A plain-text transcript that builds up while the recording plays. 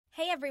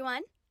Hey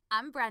everyone,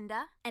 I'm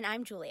Brenda. and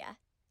I'm Julia,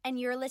 and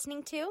you're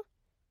listening to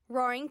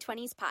Roaring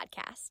 20s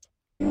Podcast.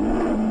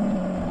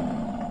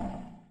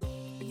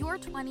 Your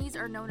 20s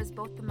are known as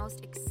both the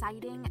most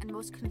exciting and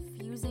most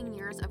confusing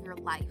years of your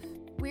life.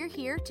 We're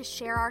here to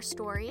share our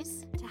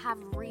stories, To have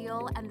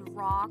real and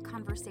raw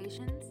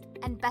conversations.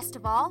 and best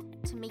of all,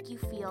 to make you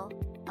feel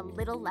a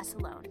little less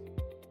alone.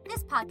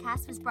 This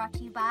podcast was brought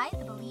to you by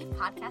the Believe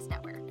Podcast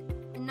Network,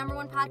 the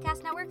 #1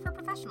 podcast network for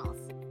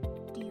professionals.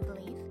 Do you believe?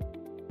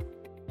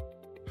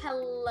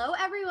 Hello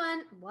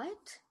everyone.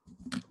 What?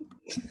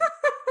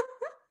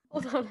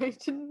 Hold on, I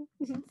didn't.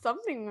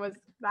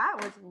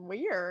 That was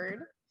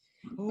weird.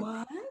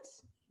 What?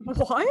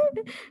 What?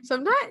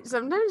 Sometimes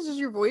does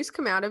your voice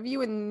come out of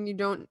you and you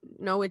don't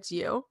know it's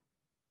you?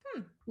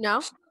 No?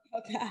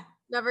 Okay.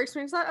 Never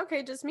experienced that?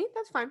 Okay, just me?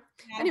 That's fine.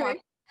 Not a Anyway,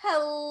 problem.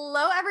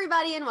 hello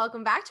everybody and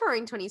welcome back to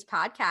Roaring 20s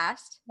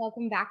Podcast.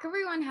 Welcome back,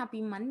 everyone.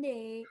 Happy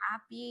Monday.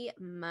 Happy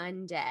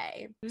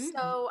Monday. Mhm.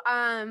 So,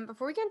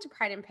 before we get into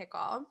Pride and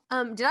Pickle,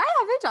 have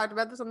I talked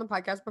about this on the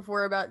podcast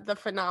before about the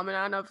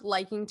phenomenon of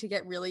liking to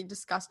get really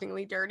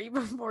disgustingly dirty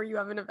before you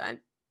have an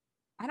event?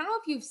 I don't know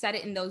if you've said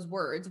it in those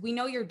words. We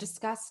know you're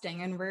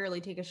disgusting and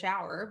rarely take a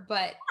shower,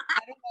 but I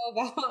don't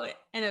know about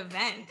an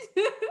event.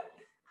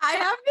 I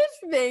have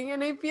this thing,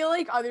 and I feel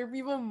like other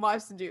people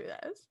must do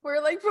this,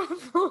 where like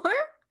before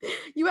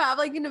you have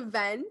like an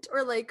event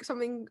or like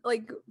something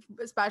like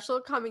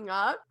special coming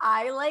up,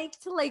 I like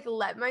to like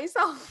let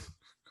myself.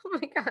 Oh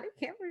my god, I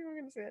can't believe we're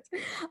gonna say this.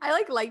 I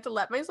like to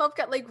let myself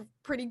get like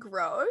pretty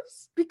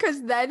gross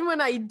because then when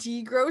I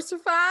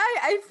degrossify,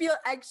 I feel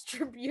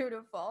extra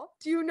beautiful.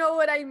 Do you know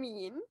what I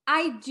mean?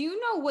 I do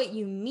know what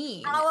you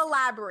mean. I'll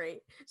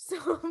elaborate. So,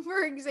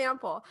 for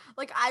example,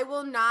 like I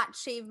will not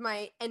shave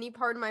any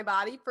part of my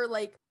body for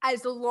like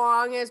as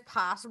long as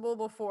possible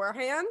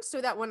beforehand,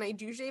 so that when I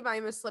do shave,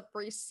 I'm a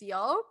slippery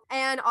seal.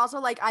 And also,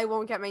 like I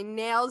won't get my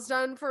nails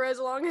done for as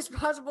long as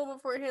possible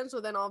beforehand, so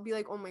then I'll be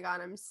like, oh my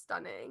god, I'm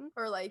stunning,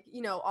 or like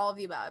all of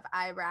the above,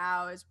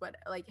 eyebrows, what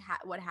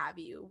have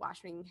you,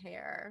 washing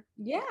hair.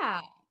 Yeah.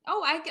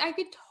 Oh, I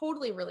could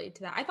totally relate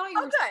to that. I thought you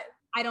Oh, were good. saying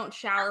I don't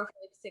shower for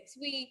like 6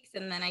 weeks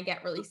and then I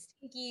get really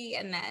stinky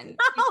and then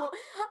Oh,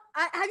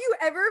 have you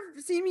ever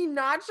seen me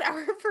not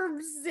shower for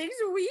 6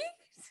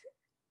 weeks?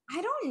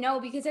 I don't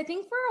know, because I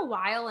think for a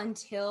while,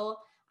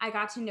 until I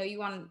got to know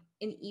you on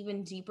an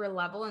even deeper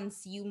level and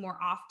see you more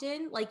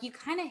often, like you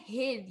kind of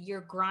hid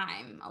your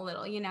grime a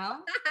little, you know?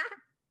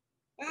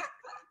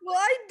 Well,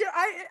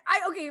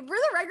 okay, for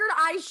the record,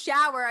 I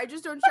shower. I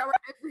just don't shower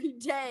every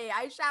day.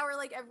 I shower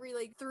like every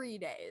 3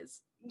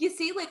 days. You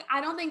see, like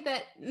I don't think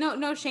that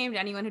no shame to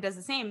anyone who does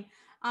the same.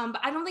 But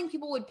I don't think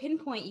people would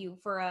pinpoint you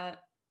for a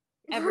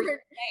every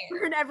For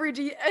day. an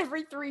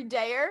every 3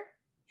 dayer.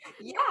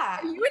 Yeah.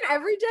 Are you an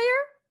every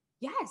dayer?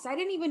 Yes, I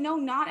didn't even know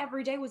not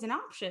every day was an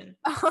option.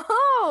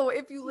 Oh,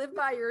 if you live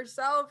by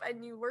yourself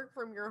and you work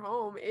from your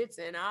home, it's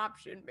an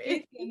option,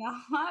 babe. It's an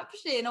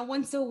option, a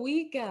once a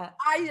week.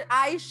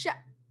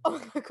 Oh,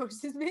 my gosh,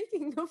 she's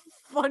making the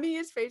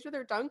funniest face with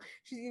her tongue.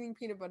 She's eating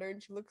peanut butter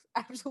and she looks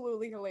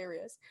absolutely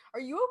hilarious. Are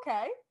you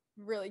okay?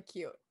 Really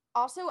cute.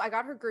 Also, I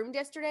got her groomed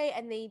yesterday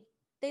and they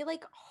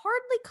like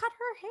hardly cut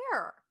her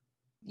hair.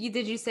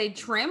 Did you say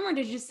trim or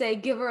did you say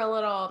give her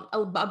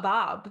a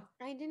bob?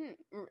 I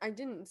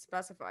didn't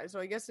specify, so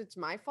I guess it's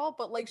my fault.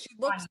 But like she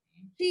looks,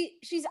 Funny.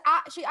 she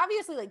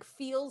obviously like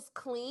feels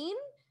clean,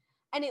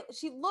 and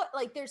she looked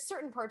like there's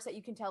certain parts that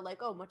you can tell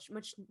like, oh,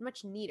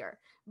 much neater.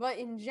 But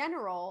in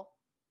general,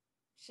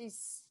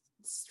 she's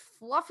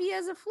fluffy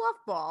as a fluff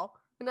ball,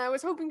 and I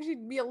was hoping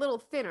she'd be a little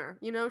thinner.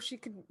 She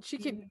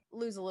could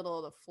lose a little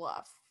of the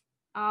fluff.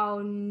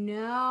 Oh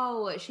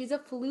no, she's a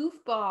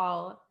floof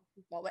ball.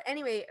 But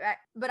anyway,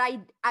 but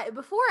I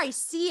before I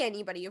see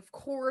anybody, of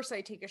course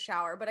I take a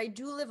shower. But I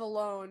do live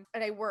alone,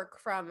 and I work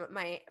from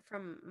my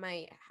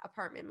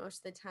apartment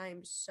most of the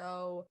time.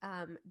 So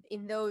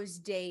in those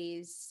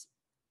days,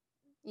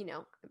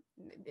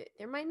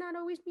 there might not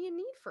always be a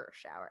need for a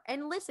shower.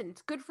 And listen,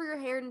 it's good for your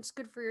hair and it's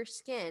good for your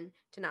skin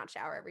to not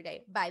shower every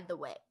day. By the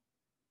way.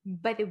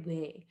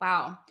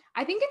 Wow.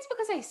 I think it's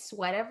because I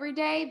sweat every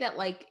day that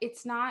like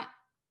it's not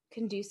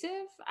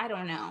conducive. I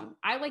don't know.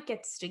 I like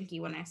get stinky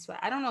when I sweat.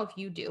 I don't know if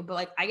you do, but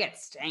like I get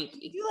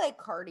stanky. You like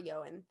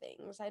cardio and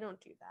things. I don't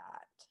do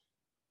that.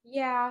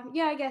 Yeah,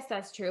 I guess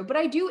that's true. But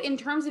I do, in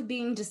terms of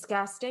being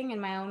disgusting in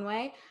my own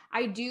way,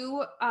 I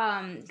do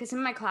because some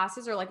of my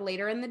classes are like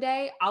later in the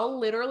day. I'll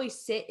literally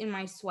sit in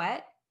my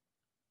sweat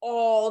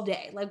all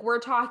day. Like we're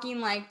talking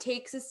like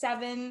takes a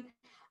seven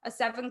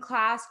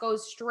class,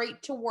 goes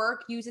straight to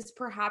work, uses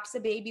perhaps a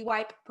baby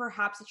wipe,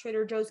 perhaps a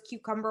Trader Joe's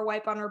cucumber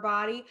wipe on her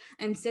body,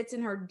 and sits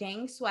in her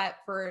dang sweat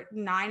for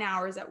 9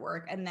 hours at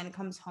work and then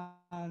comes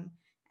home.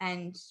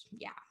 And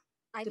yeah.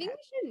 I think we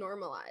should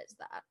normalize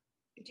that.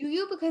 Do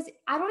you? Because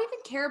I don't even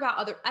care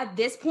about at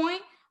this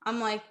point, I'm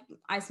like,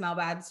 I smell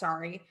bad,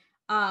 sorry.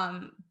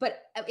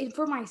 But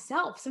for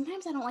myself,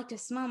 sometimes I don't like to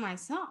smell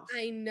myself.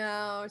 I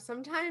know.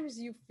 Sometimes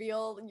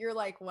you're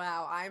like,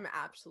 wow, I'm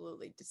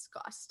absolutely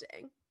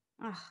disgusting.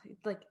 Ugh,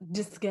 it's like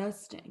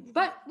disgusting.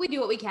 But we do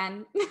what we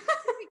can.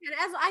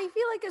 As I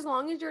feel like as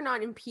long as you're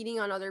not impeding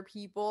on other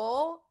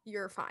people,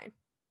 you're fine.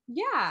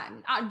 Yeah,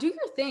 do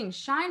your thing.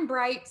 Shine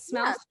bright,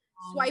 smell Yeah.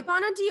 strong. Swipe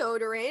on a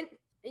deodorant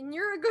and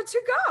you're good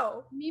to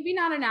go. Maybe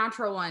not a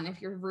natural one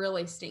if you're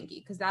really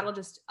stinky, because that'll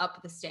just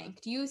up the stink.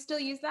 Do you still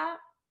use that?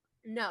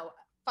 No,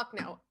 fuck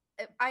no.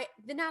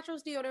 The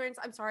Naturals deodorants,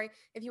 I'm sorry.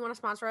 If you want to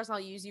sponsor us, I'll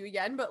use you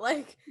again. But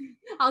like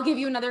I'll give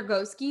you another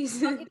go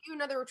skis. I'll give you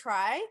another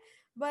try.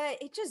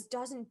 But it just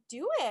doesn't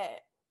do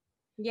it.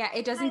 Yeah, it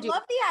I doesn't do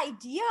love the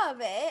idea of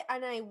it,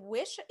 and I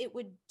wish it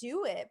would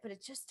do it, but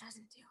it just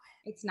doesn't do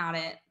it. It's not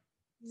it.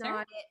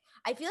 Not it.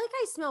 I feel like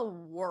I smell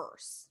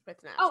worse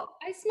with Naturals. Oh,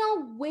 I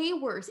smell way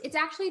worse. It's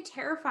actually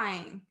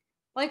terrifying.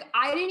 Like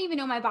I didn't even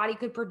know my body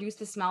could produce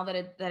the smell that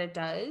it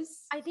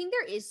does. I think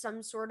there is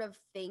some sort of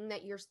thing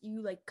that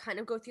you like kind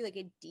of go through like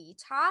a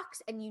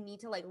detox, and you need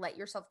to like let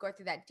yourself go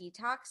through that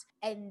detox,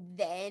 and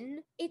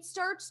then it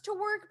starts to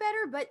work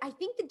better. But I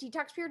think the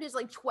detox period is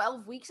like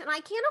 12 weeks, and I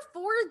can't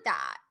afford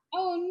that.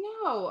 Oh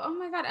no. Oh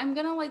my God. I'm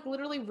gonna like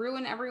literally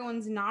ruin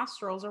everyone's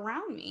nostrils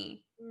around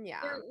me.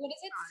 Yeah. What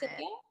is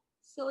it?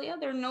 Cilia?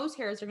 Their nose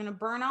hairs are gonna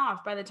burn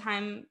off by the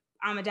time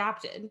I'm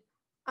adapted.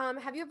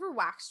 Have you ever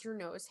waxed your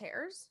nose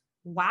hairs?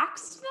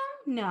 Waxed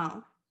them?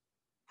 No.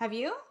 Have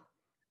you?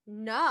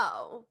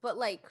 No, but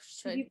like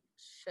should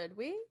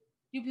we?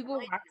 Do people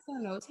wax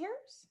their nose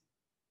hairs?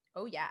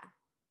 Oh yeah.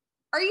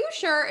 Are you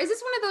sure? Is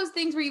this one of those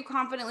things where you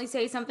confidently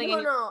say something?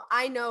 No,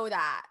 I know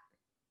that.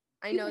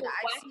 I know People that.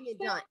 I've wax seen it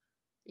them? done.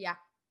 Yeah.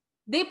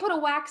 They put a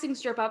waxing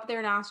strip up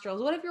their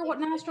nostrils. What if your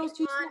nostrils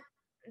too small?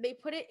 They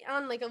put it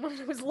on like one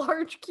of those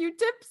large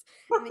Q-tips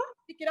and they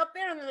stick it up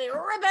there and then they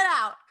rip it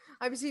out.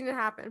 I've seen it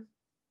happen.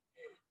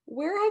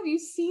 Where have you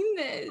seen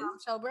this?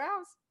 Bombshell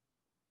brows.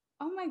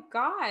 Oh my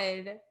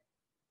God.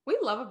 We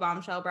love a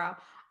bombshell brow.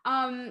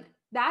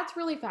 That's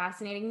really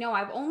fascinating. No,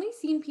 I've only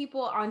seen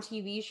people on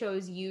TV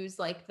shows use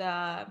like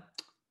the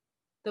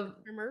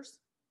Trimmers.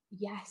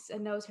 yes, a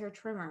nose hair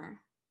trimmer.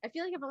 I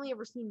feel like I've only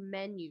ever seen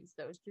men use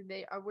those.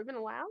 Are women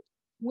allowed?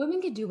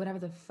 Women can do whatever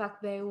the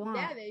fuck they want.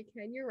 Yeah, they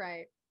can. You're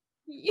right.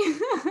 Yeah.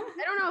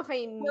 I don't know if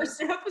I need.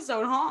 First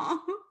episode, huh?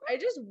 I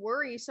just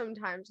worry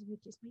sometimes. I'm like,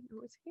 is my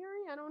nose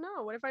hairy? I don't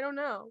know. What if I don't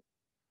know?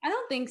 I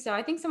don't think so.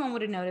 I think someone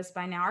would have noticed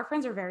by now. Our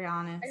friends are very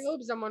honest. I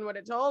hope someone would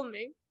have told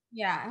me.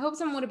 Yeah, I hope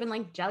someone would have been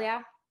like,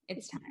 Jelia,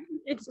 it's time.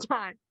 It's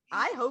time.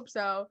 I hope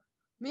so.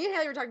 Me and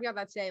Haley were talking about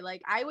that today.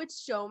 Like, I would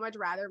so much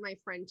rather my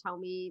friend tell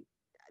me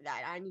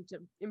that I need to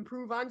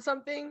improve on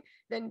something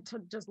than to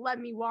just let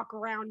me walk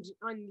around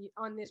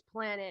on this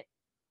planet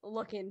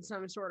looking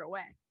some sort of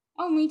way.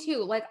 Oh, me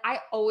too. Like I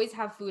always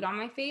have food on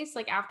my face.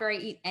 Like after I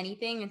eat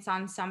anything, it's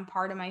on some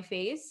part of my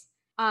face.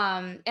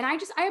 And I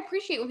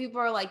appreciate when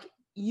people are like,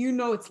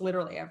 it's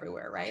literally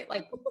everywhere, right?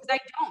 Like, because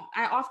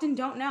I often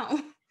don't know.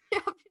 Yeah,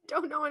 I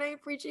don't know, and I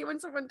appreciate when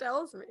someone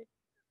tells me.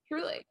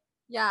 Truly.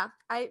 Yeah,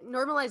 I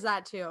normalize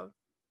that too.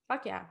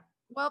 Fuck yeah.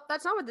 Well,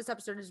 that's not what this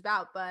episode is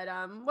about, but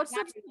what's this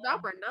episode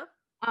about,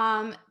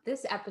 Brenda?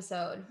 This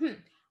episode.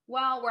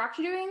 Well, we're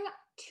actually doing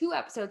 2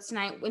 episodes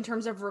tonight in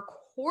terms of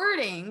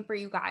recording for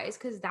you guys,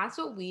 because that's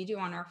what we do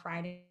on our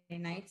Friday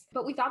nights.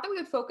 But we thought that we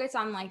would focus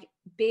on like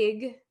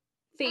big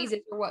phases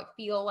or what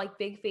feel like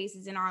big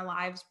phases in our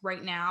lives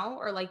right now,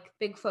 or like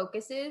big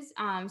focuses.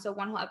 So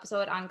one whole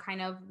episode on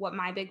kind of what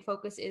my big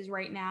focus is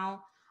right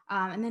now.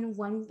 And then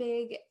one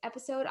big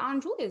episode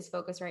on Julia's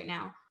focus right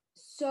now.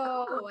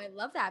 So I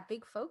love that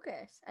big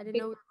focus. I didn't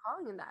know we were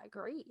calling it that.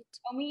 Great.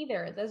 Oh, me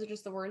either. Those are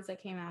just the words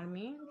that came out of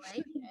me. I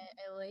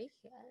like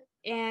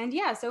it. And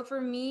yeah, so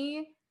for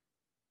me,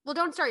 well,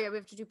 don't start yet. We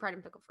have to do Pride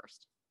and Pickle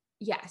first.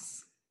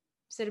 Yes.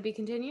 So to be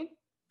continued?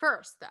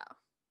 First, though.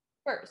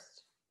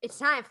 First. It's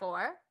time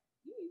for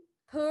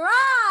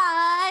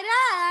Pride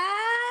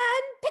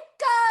and Pickle.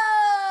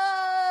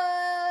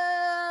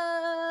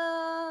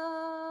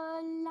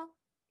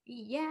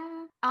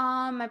 Yeah.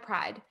 My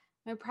pride.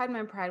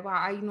 Wow,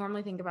 I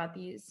normally think about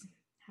these.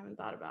 Haven't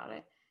thought about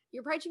it.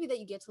 Your pride should be that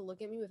you get to look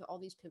at me with all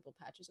these pimple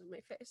patches on my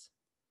face.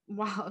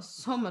 Wow,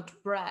 so much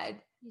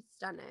pride. He's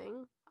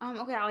stunning.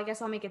 Okay, I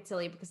guess I'll make it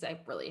silly because I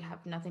really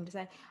have nothing to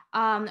say.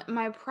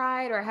 My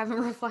pride, or I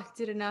haven't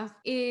reflected enough,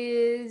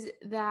 is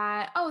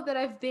that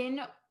I've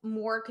been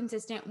more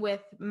consistent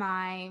with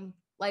my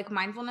like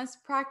mindfulness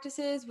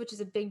practices, which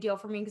is a big deal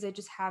for me because I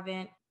just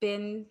haven't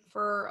been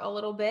for a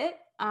little bit.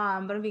 But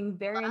I'm being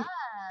very intentional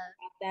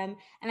about them,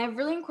 and I've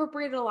really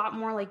incorporated a lot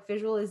more like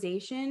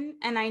visualization,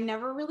 and I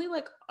never really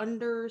like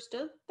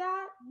understood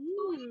that.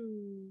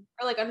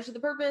 Or like understood the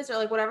purpose or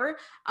like whatever.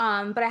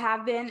 But I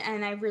have been,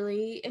 and I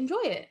really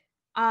enjoy it.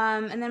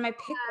 And then my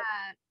pick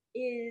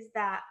is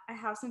that I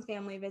have some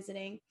family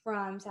visiting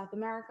from South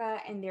America,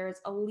 and there's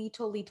a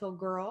little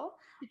girl.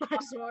 I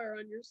saw her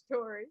on your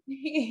story.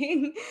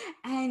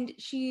 And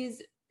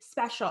she's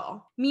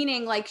special,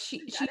 meaning like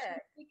she's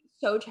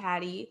so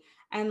chatty,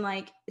 and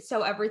like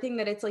so everything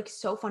that it's like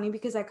so funny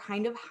because I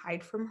kind of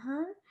hide from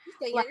her.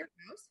 Staying at your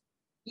house?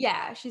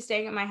 Yeah, she's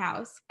staying at my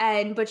house,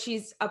 but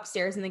she's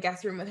upstairs in the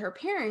guest room with her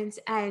parents,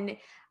 and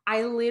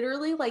I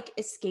literally like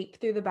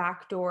escaped through the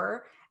back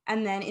door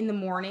And then in the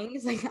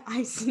mornings, like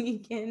I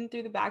sneak in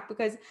through the back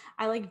because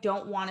I like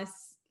don't want to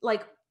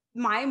like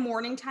my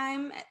morning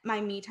time,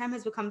 my me time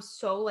has become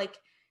so like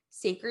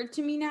sacred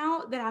to me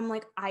now that I'm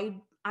like, I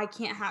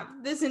can't have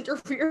this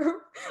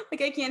interfere.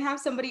 Like I can't have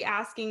somebody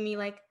asking me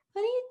like,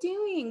 what are you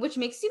doing? Which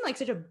makes me seem like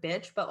such a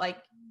bitch, but like,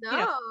 No. you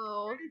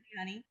know,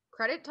 honey.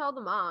 Credit to all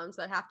the moms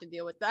that have to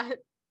deal with that.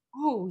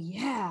 Oh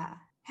yeah.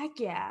 Heck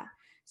yeah.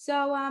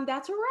 So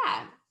that's a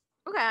wrap.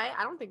 Okay,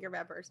 I don't think you're a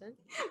bad person.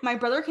 My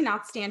brother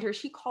cannot stand her.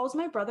 She calls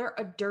my brother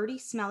a dirty,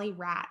 smelly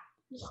rat.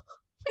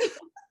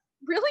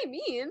 Really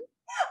mean.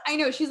 I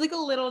know she's like a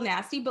little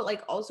nasty, but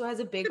like also has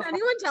a big Did heart.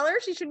 anyone tell her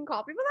she shouldn't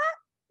call people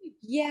that?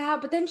 Yeah,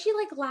 but then she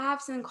like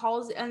laughs and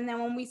calls, and then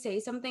when we say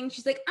something,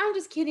 she's like, I'm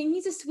just kidding.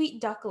 He's a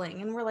sweet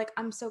duckling. And we're like,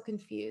 I'm so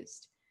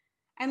confused.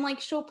 And like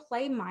she'll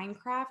play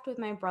Minecraft with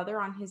my brother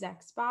on his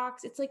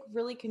Xbox. It's like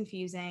really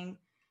confusing.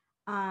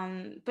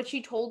 But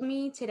she told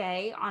me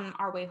today on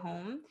our way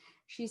home,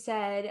 she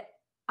said,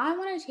 I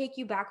want to take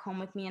you back home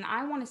with me and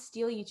I want to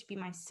steal you to be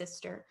my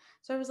sister.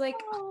 So I was like,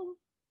 Oh.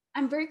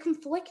 I'm very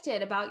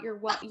conflicted about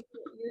your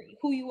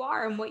who you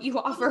are and what you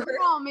offer.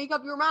 Girl, make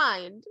up your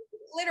mind.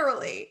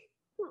 Literally.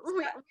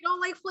 We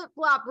don't like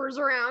flip-floppers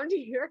around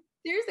here.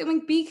 Seriously,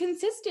 like be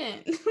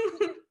consistent.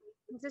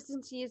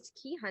 Consistency is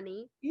key,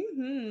 honey.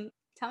 Mm-hmm.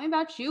 Tell me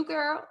about you,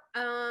 girl.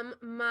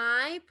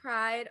 My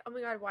pride. Oh my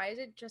god, why is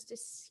it just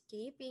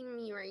escaping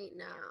me right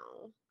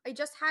now? I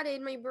just had it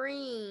in my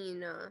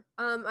brain.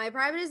 My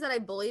pride is that I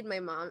bullied my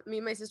mom. Me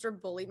and my sister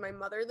bullied my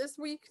mother this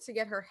week to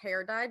get her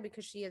hair dyed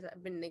because she has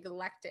been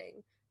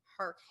neglecting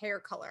her hair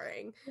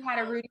coloring. You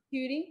had a Rudy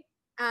Cutie?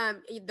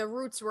 The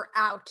roots were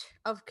out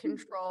of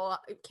control.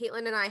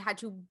 Caitlin and I had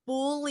to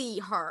bully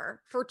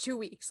her for 2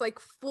 weeks, like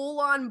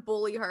full on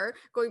bully her.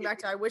 Going back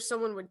to, I wish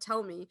someone would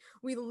tell me.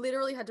 We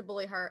literally had to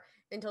bully her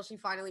until she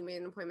finally made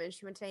an appointment.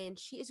 She went today and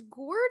she is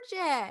gorgeous.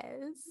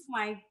 Oh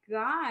my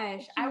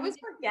gosh. I always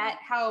forget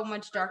how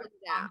much darker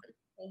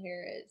her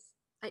hair is.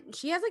 And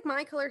she has like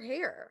my colored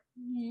hair.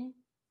 Mm-hmm.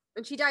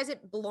 And she dyes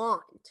it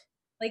blonde.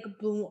 Like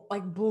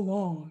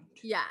blonde.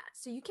 Yeah,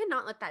 so you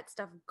cannot let that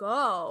stuff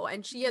go.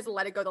 And she has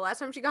let it go. The last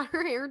time she got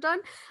her hair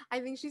done,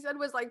 I think she said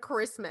was like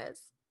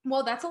Christmas.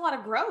 Well, that's a lot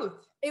of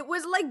growth. It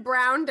was like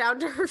brown down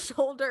to her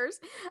shoulders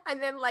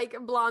and then like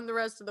blonde the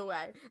rest of the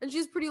way. And she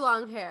has pretty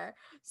long hair,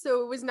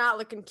 so it was not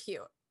looking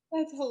cute.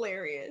 That's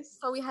hilarious.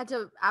 So we had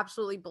to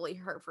absolutely bully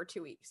her for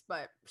 2 weeks,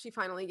 but she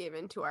finally gave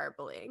in to our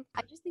bullying.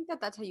 I just think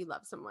that that's how you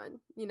love someone,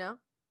 you know?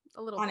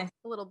 A little honesty.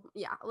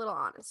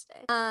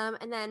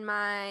 And then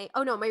my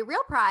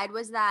real pride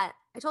was that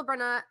I told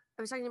Brenna,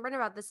 I was talking to Brenna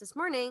about this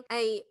morning.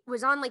 I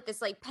was on like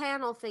this like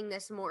panel thing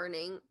this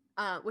morning,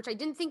 which I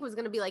didn't think was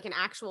going to be like an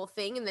actual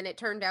thing. And then it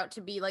turned out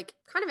to be like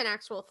kind of an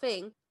actual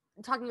thing,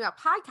 talking about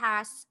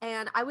podcasts.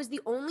 And I was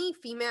the only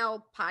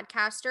female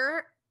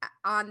podcaster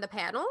on the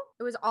panel.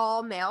 It was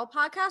all male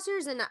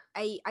podcasters, and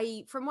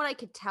I from what I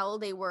could tell,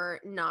 they were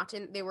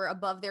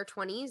above their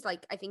 20s.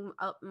 Like I think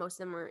most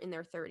of them were in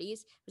their 30s.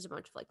 It was a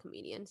bunch of like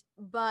comedians,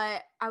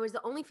 but I was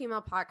the only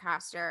female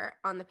podcaster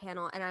on the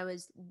panel, and I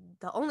was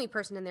the only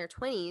person in their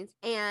 20s.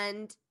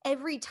 And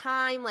every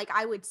time like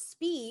I would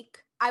speak,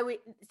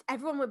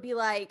 everyone would be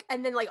like,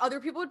 and then like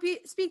other people would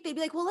speak, they'd be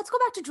like, well, let's go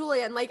back to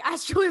Julia and like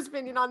ask Julia's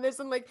opinion on this.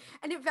 And like,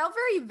 and it felt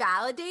very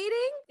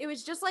validating. It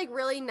was just like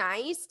really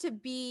nice to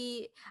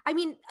be, I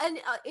mean, and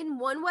in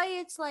one way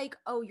it's like,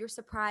 oh, you're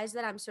surprised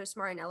that I'm so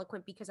smart and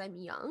eloquent because I'm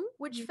young,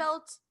 which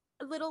felt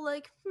a little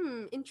like,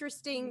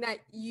 interesting that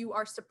you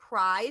are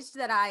surprised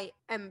that I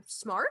am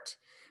smart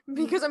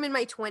because I'm in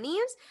my 20s.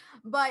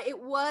 But it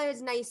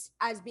was nice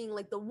as being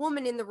like the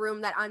woman in the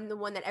room that I'm the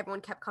one that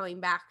everyone kept coming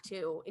back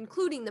to,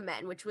 including the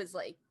men, which was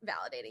like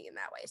validating in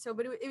that way. So,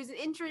 but it was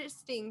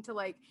interesting to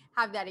like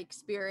have that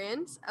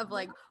experience of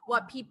like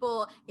what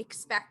people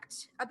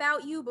expect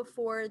about you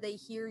before they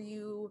hear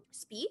you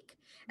speak.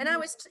 And I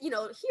was,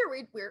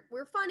 here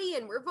we're funny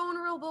and we're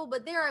vulnerable,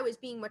 but there I was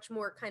being much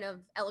more kind of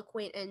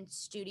eloquent and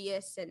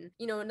studious and,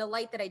 in a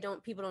light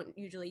that people don't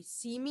usually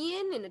see me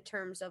in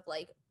terms of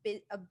like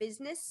a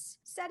business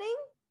setting.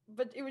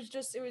 But it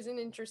was an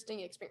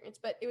interesting experience,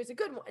 but it was a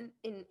good one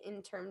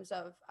in terms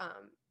of,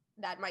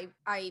 that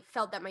I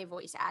felt that my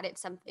voice added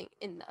something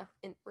in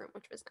the room,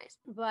 which was nice.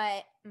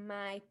 But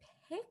my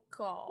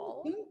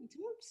pickle.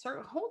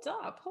 Hold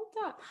up.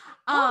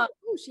 Oh,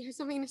 she has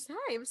something to say.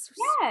 I'm so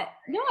sorry.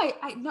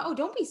 No,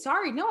 don't be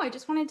sorry. No, I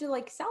just wanted to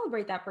like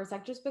celebrate that for a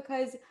sec, just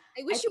because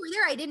I wish you were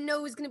there. I didn't know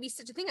it was going to be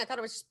such a thing. I thought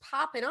it was just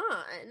popping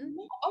on.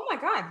 Oh my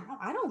God. No,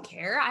 I don't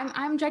care.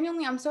 I'm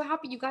genuinely, I'm so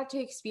happy you got to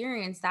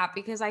experience that,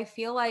 because I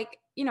feel like,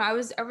 I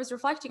was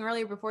reflecting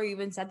earlier before you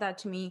even said that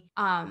to me,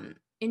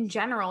 in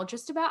general,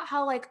 just about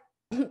how like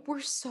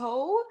we're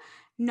so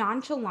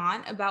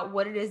nonchalant about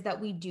what it is that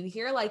we do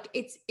here. Like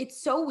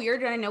it's so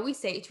weird. And I know we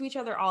say it to each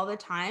other all the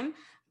time,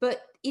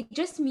 but it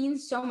just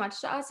means so much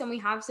to us. And we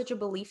have such a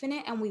belief in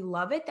it and we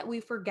love it that we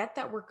forget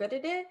that we're good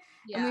at it.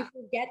 Yeah. And we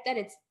forget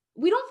that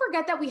we don't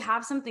forget that we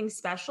have something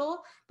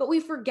special, but we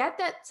forget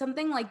that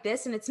something like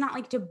this, and it's not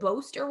like to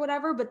boast or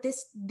whatever, but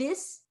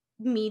this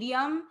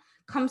medium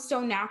comes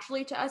so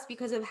naturally to us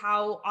because of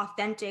how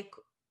authentic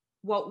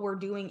what we're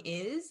doing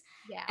is.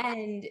 Yeah.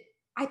 And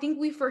I think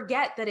we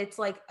forget that it's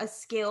like a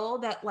skill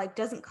that like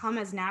doesn't come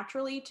as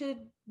naturally to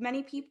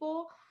many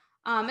people.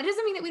 It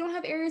doesn't mean that we don't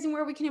have areas in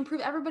where we can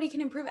improve. Everybody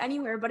can improve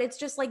anywhere, but it's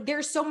just like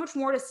there's so much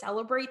more to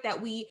celebrate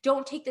that we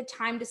don't take the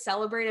time to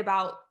celebrate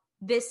about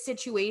this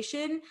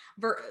situation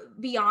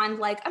beyond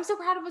like, I'm so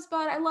proud of us,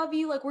 bud. I love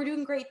you. Like, we're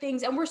doing great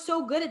things. And we're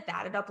so good at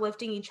that, at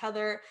uplifting each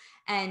other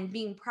and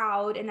being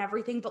proud and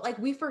everything. But like,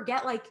 we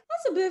forget, like,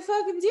 that's a big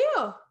fucking deal.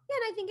 Yeah,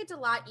 and I think it's a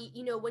lot,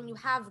 you know, when you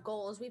have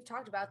goals, we've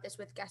talked about this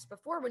with guests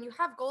before, when you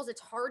have goals, it's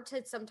hard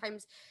to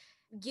sometimes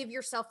give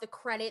yourself the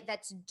credit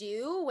that's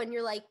due when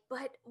you're like,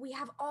 but we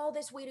have all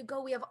this way to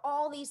go. We have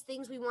all these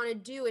things we want to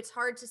do. It's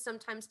hard to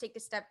sometimes take a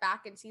step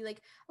back and see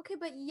like, okay,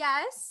 but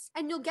yes,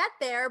 and you'll get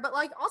there, but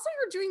like also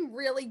you're doing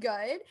really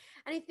good.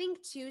 And I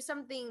think too,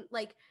 something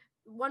like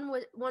one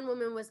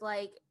woman was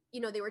like, you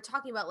know, they were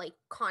talking about like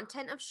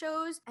content of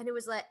shows, and it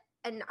was like,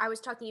 and I was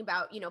talking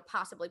about, you know,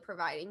 possibly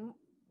providing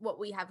what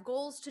we have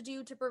goals to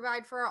do to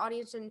provide for our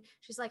audience. And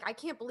she's like, I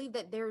can't believe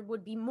that there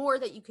would be more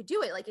that you could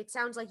do it. Like, it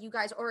sounds like you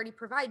guys already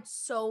provide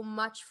so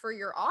much for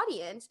your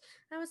audience.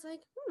 And I was like,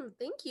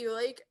 thank you.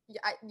 Like,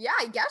 yeah,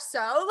 I guess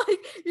so. Like,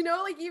 you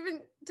know, like even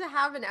to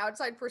have an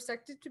outside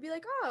perspective to be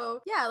like, oh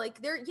yeah, like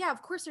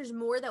of course there's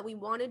more that we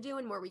want to do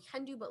and more we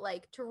can do, but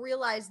like to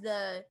realize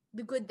the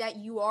good that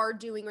you are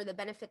doing or the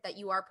benefit that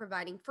you are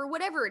providing for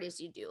whatever it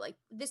is you do. Like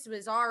this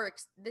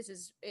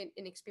is an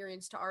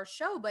experience to our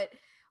show, but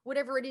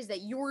whatever it is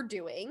that you're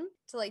doing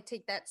to like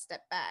take that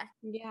step back.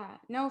 Yeah,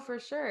 no, for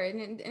sure.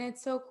 And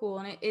it's so cool.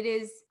 And it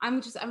is,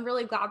 I'm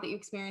really glad that you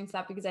experienced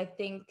that, because I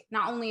think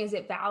not only is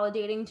it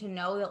validating to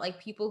know that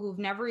like people who've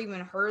never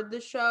even heard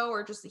the show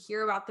or just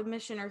hear about the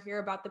mission or hear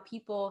about the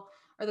people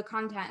or the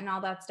content and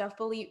all that stuff,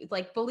 believe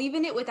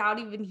in it without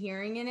even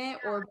hearing in it,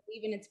 or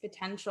believe in its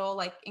potential,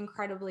 like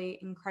incredibly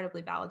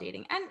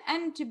validating,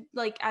 and to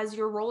like as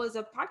your role as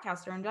a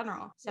podcaster in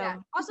general. So yeah.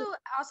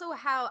 Also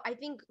how I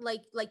think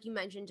like you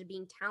mentioned, to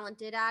being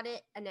talented at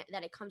it and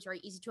that it comes very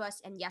easy to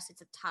us. And yes,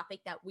 it's a topic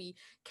that we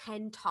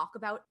can talk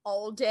about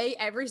all day,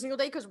 every single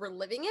day, because we're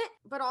living it,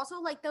 but also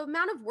like the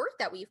amount of work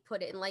that we've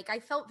put in. Like I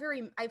felt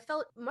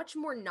much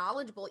more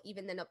knowledgeable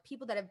even than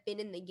people that have been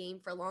in the game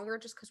for longer,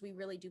 just because we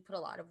really do put a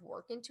lot of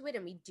work into it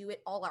and we do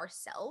it all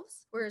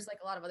ourselves, whereas like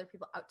a lot of other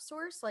people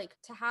outsource. Like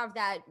to have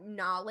that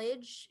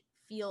knowledge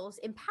feels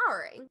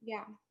empowering.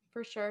 Yeah,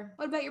 for sure.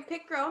 What about your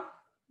pick, girl?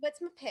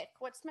 What's my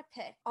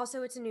pick?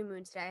 Also, it's a new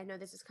moon today. I know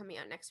this is coming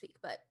out next week,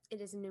 but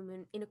it is a new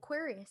moon in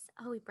Aquarius.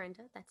 Oh,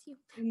 Brenda, that's you.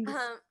 In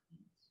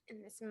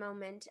this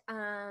moment.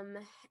 And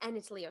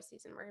it's Leo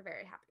season. We're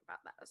very happy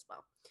about that as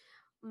well.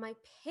 My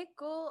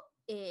pickle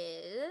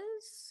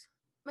is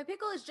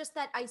just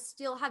that I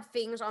still have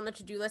things on the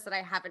to-do list that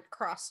I haven't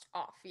crossed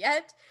off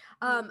yet.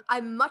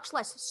 I'm much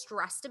less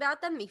stressed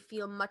about them. They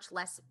feel much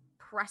less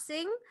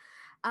pressing.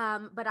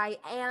 But I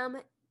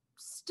am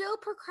still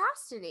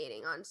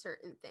procrastinating on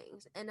certain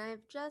things, and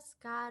I've just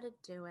got to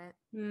do it.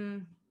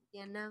 You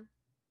know?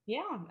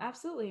 Yeah,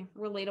 absolutely.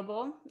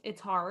 Relatable. It's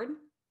hard,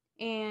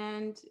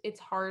 and it's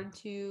hard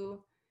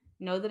to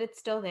know that it's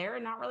still there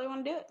and not really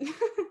want to do it.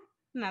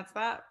 And that's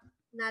that.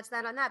 And that's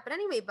that on that. But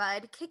anyway,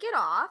 bud, kick it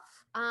off.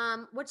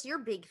 What's your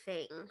big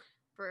thing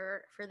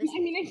for this? I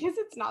mean, I guess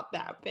it's not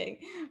that big,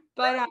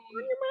 but on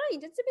your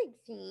mind, it's a big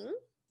thing.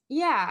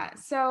 Yeah.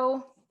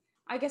 So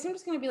I guess I'm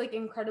just going to be like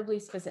incredibly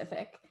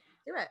specific.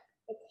 Do it.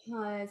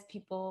 Because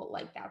people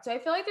like that. So I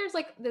feel like there's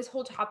like this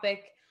whole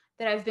topic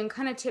that I've been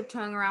kind of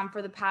tiptoeing around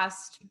for the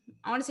past,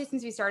 I want to say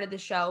since we started the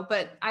show,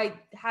 but I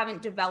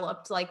hadn't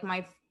developed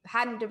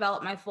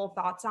my full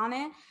thoughts on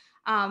it.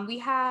 We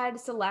had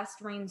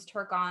Celeste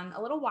Rains-Turk on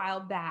a little while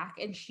back,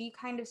 and she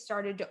kind of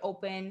started to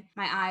open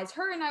my eyes.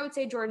 Her and I would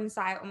say Jordan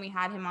Syatt, when we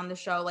had him on the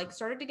show, like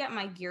started to get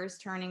my gears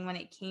turning when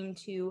it came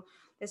to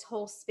this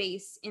whole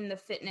space in the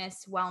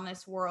fitness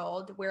wellness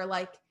world where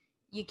like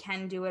you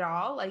can do it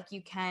all. Like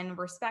you can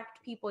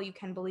respect people, you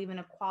can believe in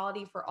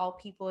equality for all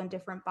people in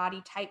different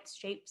body types,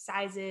 shapes,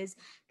 sizes,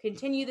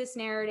 continue this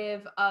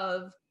narrative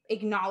of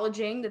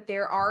acknowledging that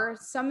there are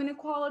some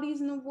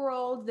inequalities in the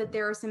world, that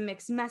there are some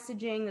mixed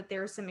messaging, that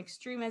there is some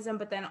extremism,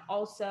 but then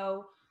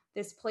also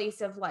this place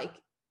of like,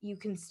 you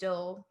can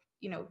still,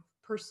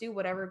 pursue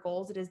whatever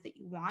goals it is that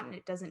you want, and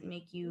it doesn't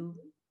make you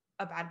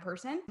a bad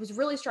person. I was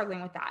really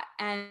struggling with that.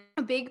 And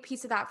a big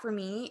piece of that for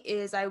me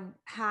is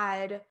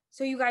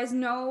so you guys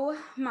know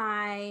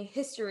my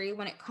history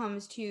when it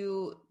comes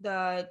to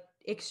the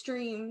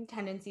extreme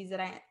tendencies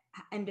that I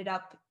ended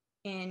up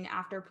in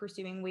after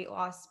pursuing weight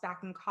loss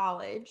back in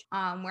college,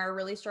 where I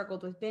really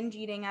struggled with binge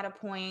eating at a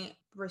point,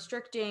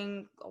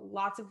 restricting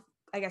lots of,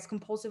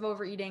 compulsive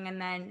overeating, and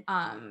then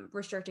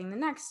restricting the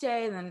next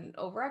day, and then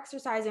over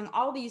exercising,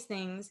 all these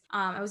things.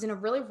 I was in a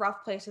really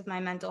rough place with my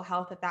mental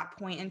health at that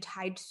point and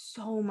tied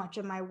so much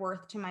of my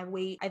worth to my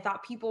weight. I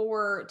thought people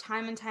were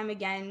time and time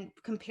again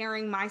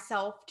comparing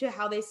myself to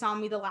how they saw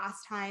me the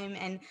last time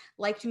and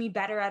liked me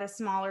better at a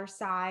smaller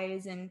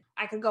size. And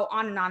I could go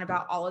on and on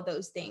about all of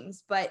those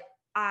things. But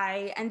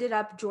I ended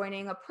up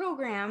joining a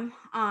program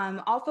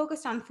all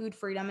focused on food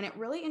freedom. And it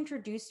really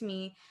introduced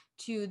me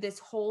to this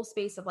whole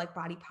space of like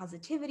body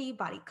positivity,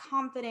 body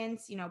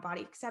confidence,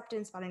 body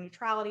acceptance, body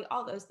neutrality,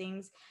 all those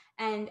things.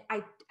 And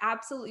I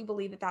absolutely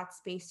believe that that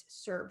space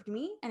served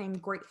me, and I'm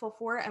grateful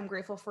for it. I'm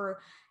grateful for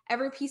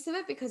every piece of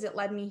it because it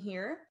led me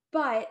here.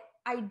 But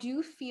I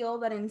do feel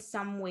that in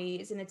some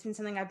ways, and it's been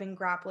something I've been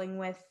grappling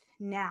with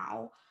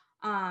now,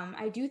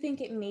 I do think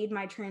it made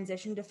my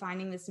transition to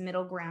finding this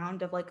middle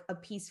ground of like a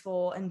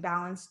peaceful and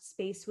balanced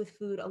space with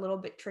food a little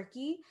bit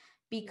tricky,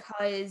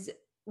 because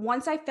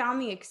once I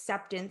found the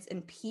acceptance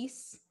and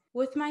peace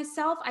with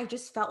myself, I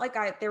just felt like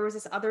there was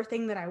this other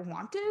thing that I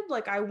wanted.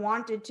 Like I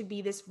wanted to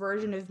be this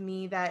version of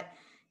me that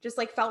just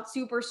like felt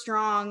super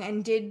strong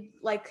and did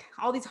like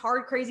all these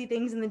hard, crazy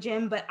things in the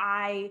gym, but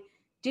I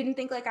didn't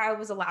think like I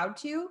was allowed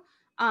to.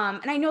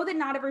 And I know that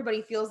not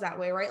everybody feels that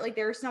way, right? Like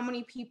there are so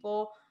many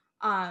people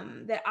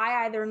that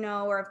I either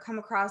know or have come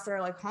across that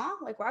are like,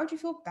 like, why would you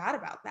feel bad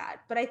about that?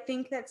 But I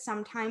think that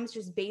sometimes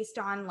just based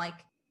on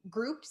like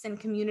groups and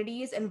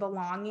communities and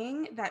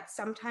belonging, that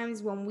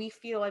sometimes when we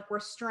feel like we're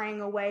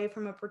straying away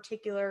from a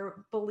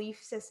particular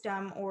belief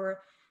system or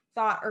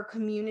thought or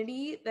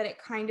community, that it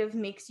kind of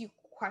makes you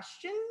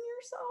question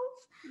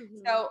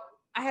yourself. So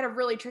I had a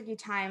really tricky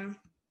time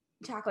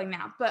tackling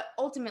that, but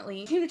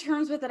ultimately came to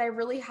terms with that I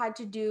really had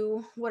to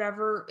do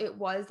whatever it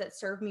was that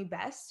served me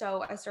best.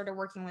 So I started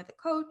working with a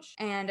coach,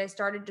 and I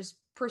started just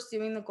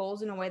pursuing the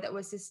goals in a way that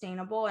was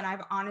sustainable, and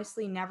I've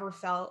honestly never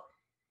felt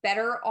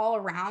better all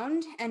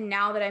around. And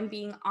now that I'm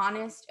being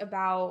honest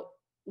about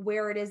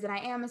where it is that I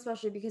am,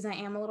 especially because I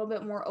am a little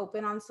bit more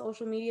open on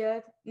social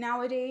media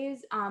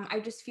nowadays, I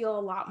just feel a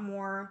lot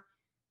more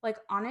like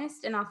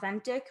honest and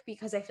authentic,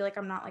 because I feel like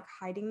I'm not like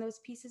hiding those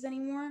pieces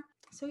anymore.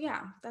 So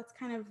yeah, that's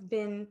kind of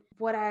been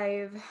what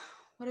I've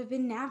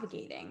been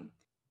navigating.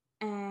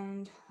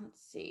 And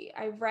let's see,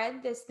 I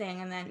read this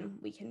thing and then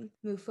we can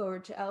move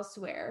forward to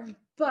elsewhere.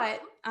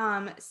 But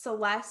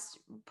Celeste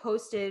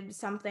posted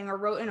something or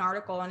wrote an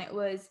article, and it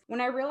was,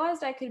 when I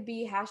realized I could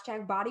be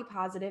 #body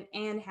positive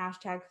and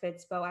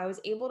 #fitspo, I was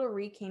able to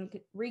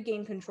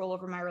regain control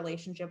over my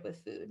relationship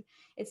with food.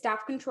 It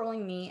stopped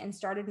controlling me and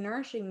started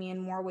nourishing me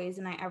in more ways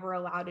than I ever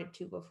allowed it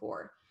to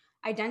before.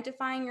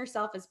 Identifying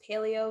yourself as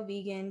paleo,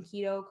 vegan,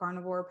 keto,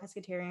 carnivore,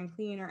 pescatarian,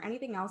 clean, or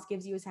anything else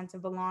gives you a sense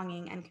of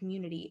belonging and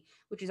community,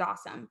 which is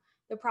awesome.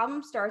 The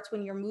problem starts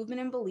when your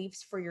movement and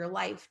beliefs for your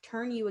life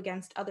turn you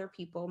against other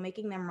people,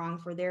 making them wrong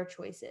for their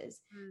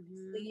choices.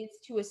 This leads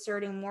to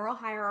asserting moral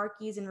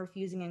hierarchies and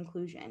refusing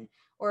inclusion.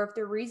 Or if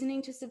the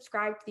reasoning to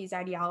subscribe to these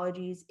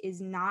ideologies is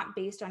not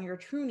based on your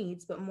true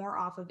needs, but more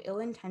off of ill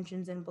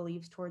intentions and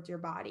beliefs towards your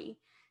body.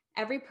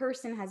 Every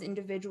person has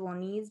individual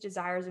needs,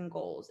 desires, and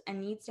goals,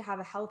 and needs to have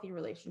a healthy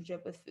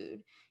relationship with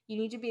food. You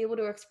need to be able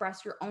to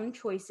express your own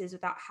choices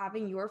without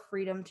having your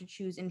freedom to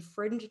choose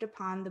infringed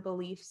upon the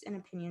beliefs and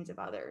opinions of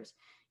others.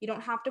 You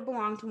don't have to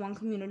belong to one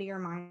community or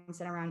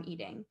mindset around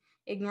eating.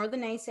 Ignore the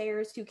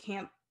naysayers who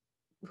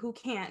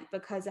can't,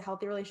 because a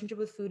healthy relationship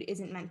with food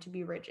isn't meant to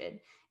be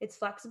rigid. It's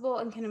flexible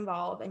and can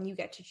evolve, and you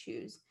get to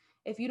choose.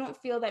 If you don't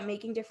feel that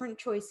making different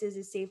choices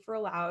is safe or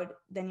allowed,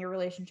 then your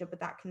relationship with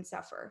that can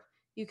suffer.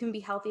 You can be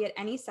healthy at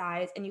any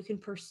size, and you can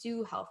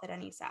pursue health at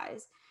any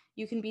size.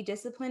 You can be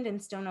disciplined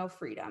and still know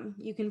freedom.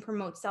 You can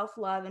promote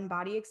self-love and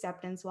body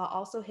acceptance while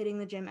also hitting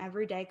the gym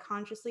every day,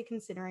 consciously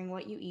considering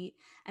what you eat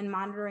and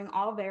monitoring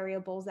all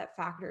variables that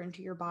factor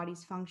into your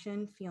body's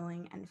function,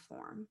 feeling, and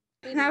form.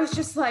 And I was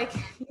just like,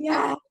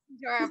 yeah.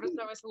 Our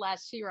episode with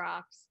Celeste, she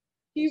rocks.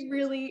 She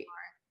really,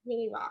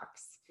 really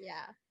rocks.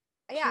 Yeah.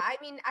 Yeah, I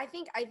mean, I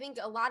think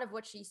a lot of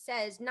what she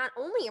says not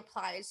only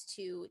applies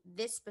to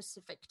this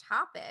specific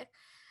topic,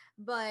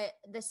 but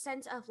the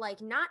sense of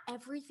like, not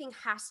everything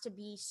has to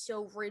be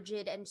so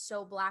rigid and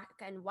so black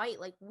and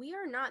white. Like, we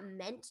are not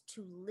meant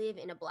to live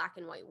in a black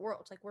and white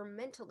world. Like, we're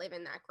meant to live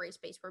in that gray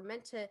space. We're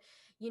meant to,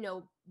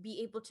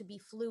 be able to be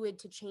fluid,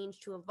 to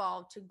change, to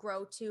evolve, to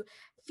grow, to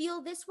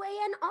feel this way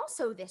and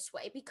also this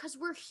way, because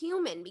we're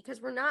human, because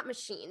we're not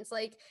machines.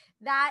 Like,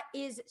 that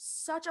is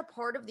such a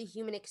part of the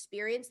human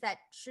experience that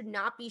should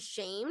not be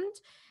shamed,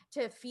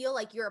 to feel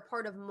like you're a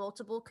part of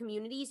multiple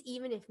communities,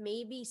 even if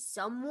maybe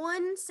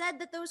someone said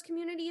that those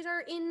communities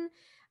are in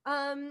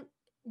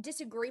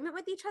disagreement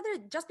with each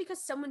other. Just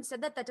because someone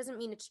said that doesn't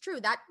mean it's true.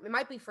 That it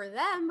might be for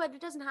them, but it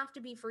doesn't have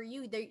to be for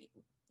you.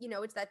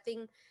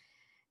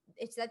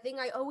 It's that thing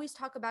I always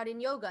talk about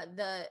in yoga,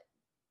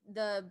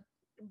 the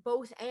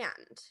both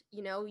and,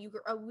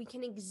 we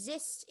can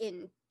exist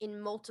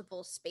in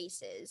multiple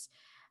spaces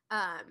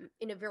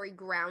in a very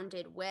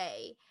grounded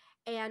way.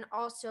 And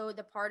also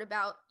the part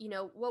about,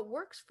 what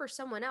works for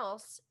someone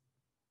else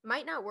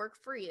might not work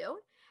for you.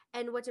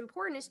 And what's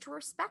important is to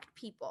respect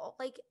people.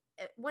 Like,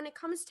 when it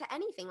comes to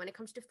anything, when it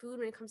comes to food,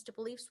 when it comes to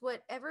beliefs,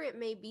 whatever it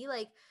may be,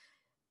 like,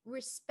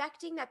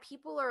 respecting that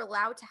people are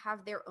allowed to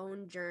have their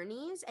own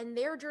journeys and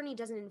their journey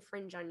doesn't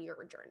infringe on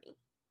your journey.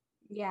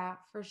 Yeah,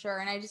 for sure.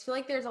 And I just feel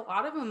like there's a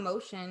lot of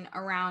emotion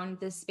around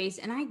this space,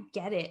 and I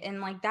get it. And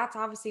like, that's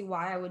obviously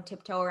why I would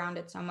tiptoe around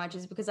it so much,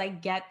 is because I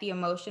get the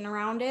emotion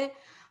around it.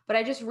 but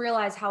I just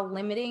realized how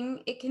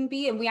limiting it can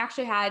be. And we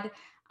actually had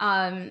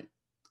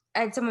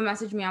someone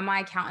message me on my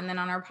account and then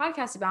on our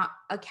podcast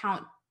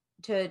account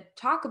to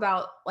talk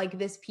about like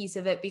this piece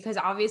of it, because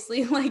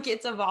obviously like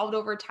it's evolved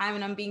over time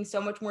and I'm being so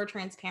much more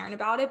transparent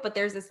about it. But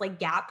there's this like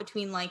gap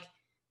between like,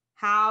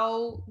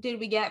 how did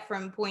we get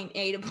from point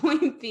A to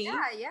point B?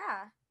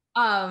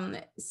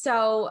 Yeah.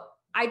 So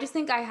I just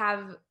think I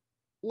have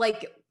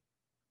like,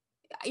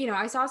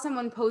 I saw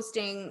someone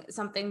posting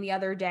something the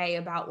other day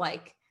about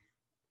like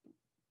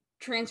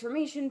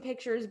transformation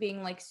pictures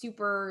being like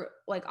super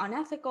like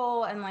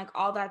unethical and like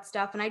all that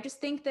stuff. And I just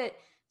think that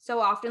so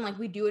often like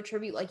we do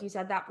attribute, like you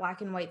said, that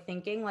black and white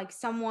thinking, like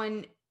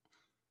someone,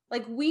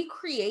 like we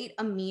create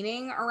a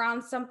meaning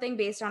around something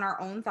based on our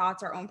own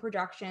thoughts, our own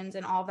projections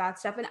and all that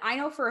stuff. And I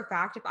know for a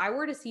fact, if I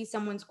were to see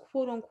someone's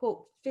quote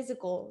unquote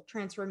physical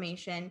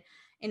transformation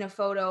in a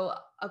photo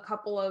a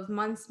couple of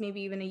months,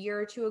 maybe even a year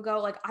or two ago,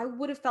 like I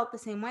would have felt the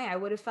same way. I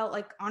would have felt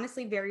like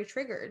honestly very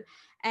triggered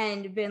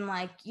and been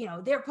like,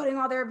 they're putting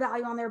all their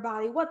value on their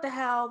body. What the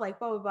hell? Like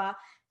blah, blah, blah.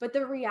 But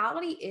the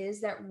reality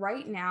is that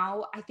right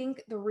now, I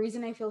think the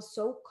reason I feel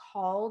so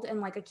called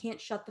and like I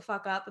can't shut the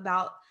fuck up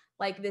about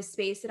like this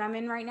space that I'm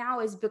in right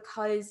now is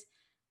because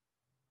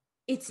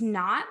it's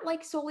not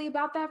like solely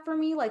about that for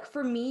me. Like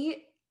for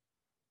me,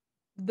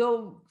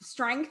 the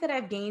strength that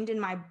I've gained in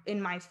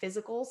my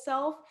physical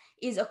self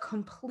is a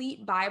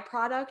complete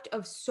byproduct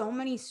of so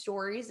many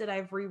stories that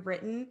I've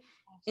rewritten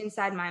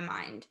inside my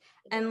mind.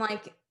 And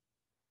like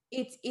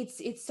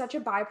it's such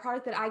a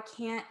byproduct that I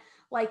can't,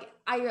 like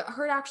I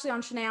heard actually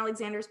on Shanae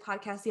Alexander's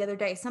podcast the other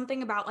day,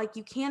 something about like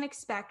you can't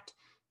expect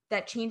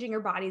that changing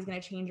your body is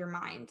going to change your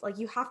mind. Like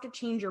you have to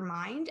change your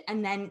mind,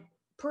 and then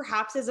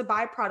perhaps as a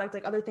byproduct,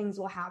 like other things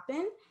will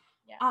happen.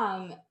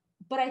 Yeah.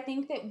 But I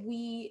think that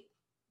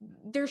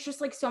there's just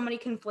like so many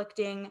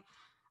conflicting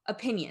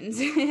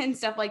opinions and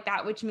stuff like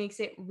that, which makes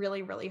it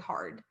really, really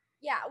hard.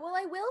 Yeah. Well,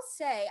 I will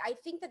say, I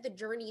think that the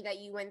journey that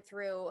you went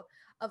through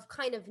of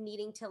kind of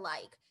needing to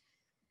like,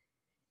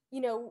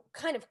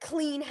 kind of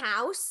clean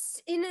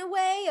house in a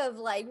way of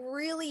like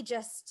really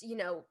just,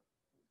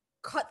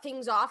 cut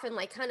things off and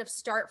like kind of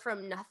start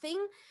from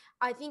nothing,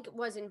 I think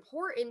was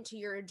important to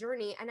your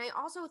journey. And I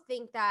also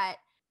think that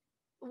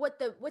what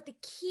the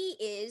key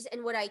is,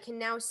 and what I can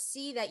now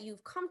see that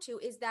you've come to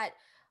is that,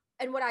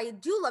 and what I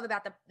do love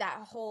about that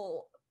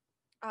whole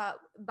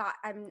but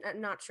I'm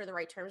not sure the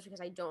right terms because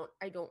I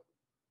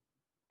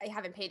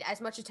haven't paid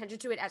as much attention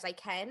to it as I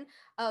can,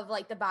 of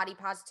like the body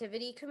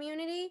positivity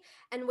community,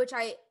 and which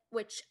I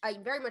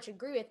very much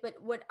agree with.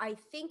 But what I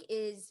think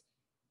is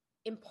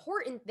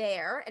important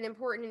there, and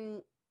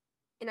important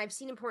and I've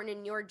seen important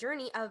in your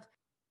journey, of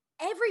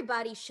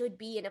everybody should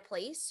be in a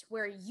place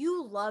where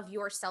you love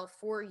yourself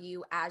for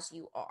you as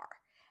you are.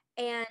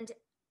 And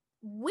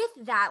with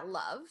that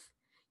love,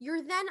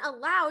 you're then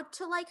allowed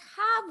to like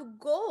have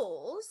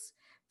goals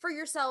for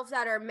yourself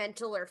that are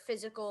mental or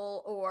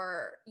physical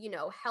or,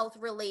 health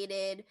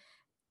related.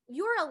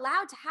 You're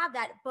allowed to have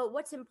that. But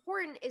what's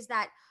important is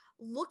that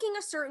looking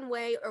a certain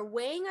way or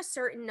weighing a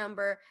certain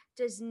number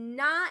does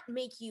not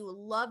make you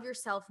love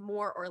yourself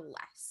more or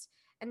less.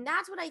 And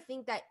that's what I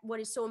think that what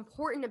is so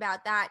important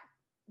about that,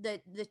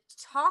 the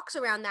talks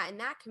around that in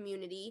that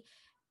community,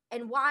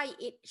 and why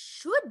it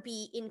should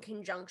be in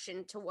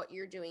conjunction to what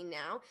you're doing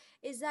now,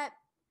 is that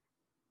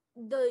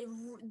the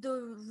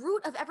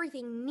root of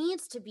everything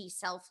needs to be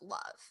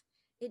self-love.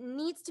 It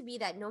needs to be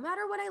that no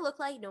matter what I look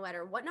like, no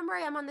matter what number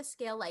I am on the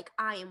scale, like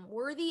I am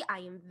worthy, I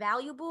am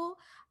valuable,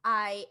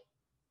 I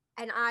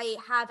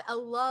have a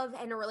love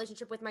and a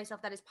relationship with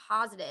myself that is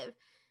positive.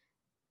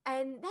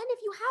 And then if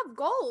you have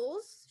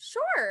goals,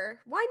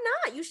 sure, why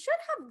not? You should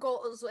have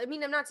goals. I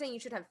mean, I'm not saying you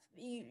should have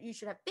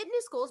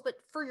fitness goals, but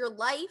for your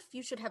life,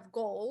 you should have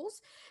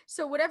goals.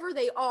 So whatever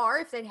they are,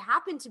 if they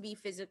happen to be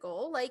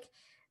physical, like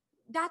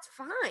that's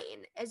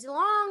fine, as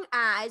long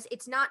as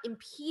it's not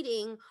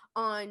impeding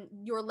on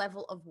your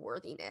level of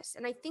worthiness.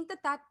 And I think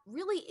that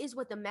really is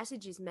what the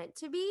message is meant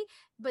to be.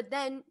 But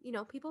then,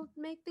 people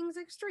make things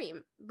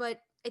extreme.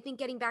 But I think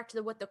getting back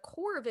to what the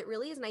core of it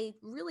really is, and I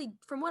really,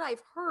 from what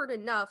I've heard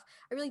enough,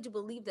 I really do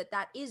believe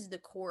that is the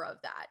core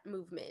of that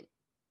movement.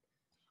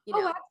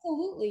 Oh,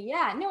 absolutely.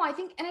 Yeah. No, I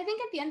think at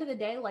the end of the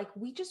day, like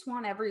we just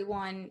want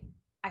everyone,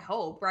 I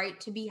hope, right,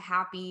 to be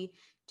happy,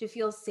 to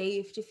feel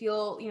safe, to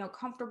feel,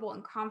 comfortable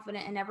and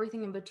confident and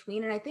everything in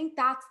between. And I think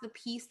that's the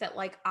piece that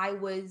like I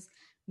was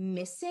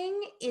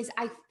missing, is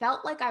I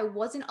felt like I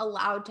wasn't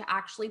allowed to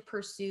actually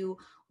pursue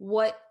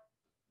what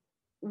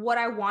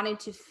I wanted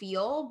to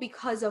feel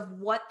because of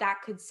what that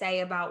could say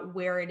about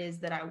where it is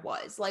that I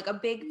was. Like a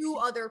big to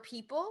other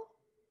people.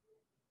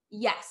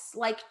 Yes.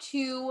 Like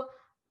to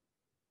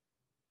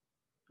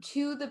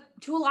a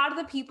lot of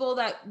the people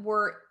that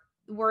were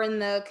in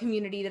the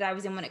community that I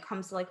was in when it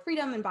comes to like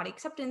freedom and body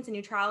acceptance and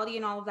neutrality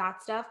and all of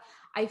that stuff,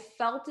 I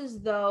felt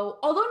as though,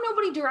 although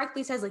nobody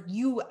directly says like,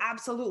 you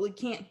absolutely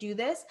can't do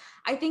this,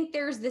 I think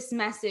there's this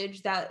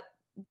message that,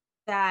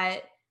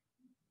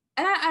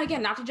 and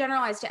again, not to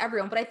generalize to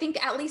everyone, but I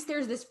think at least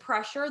there's this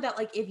pressure that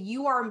like, if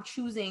you are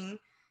choosing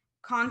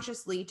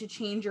consciously to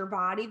change your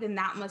body, then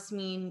that must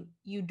mean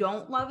you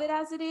don't love it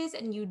as it is,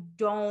 and you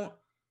don't,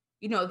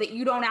 that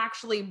you don't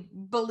actually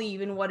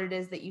believe in what it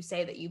is that you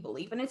say that you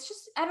believe. And it's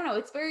just, I don't know,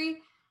 it's very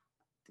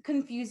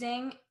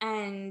confusing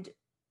and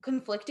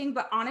conflicting.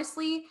 But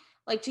honestly,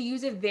 like, to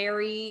use a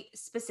very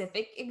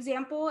specific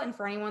example, and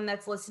for anyone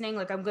that's listening,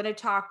 like, I'm going to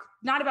talk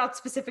not about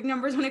specific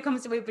numbers when it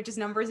comes to weight, but just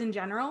numbers in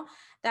general,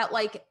 that,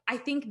 like, I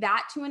think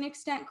that to an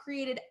extent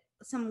created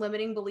some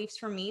limiting beliefs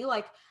for me.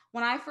 Like,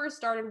 when I first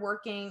started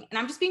working, and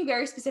I'm just being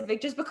very specific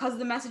just because of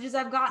the messages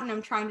I've gotten,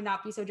 I'm trying to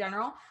not be so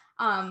general.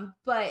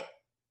 But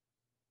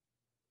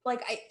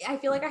like, I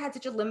feel like I had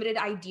such a limited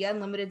idea and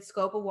limited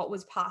scope of what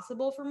was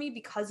possible for me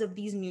because of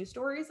these news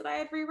stories that I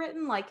had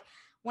rewritten. Like,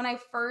 when I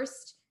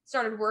first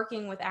started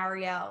working with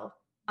Ariel,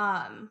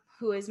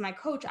 who is my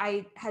coach,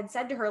 I had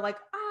said to her, like,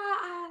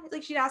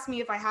 like, she'd asked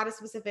me if I had a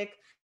specific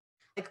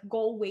like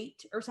goal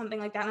weight or something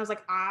like that. And I was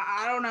like,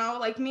 I don't know,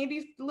 like,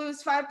 maybe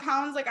lose 5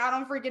 pounds. Like, I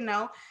don't freaking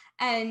know.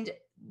 And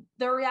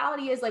the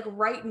reality is, like,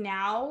 right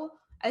now,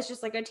 as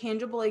just like a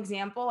tangible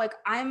example, like,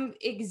 I'm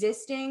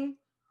existing,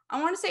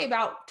 I want to say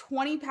about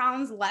 20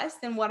 pounds less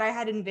than what I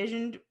had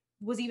envisioned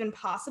was even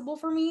possible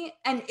for me.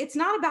 And it's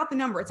not about the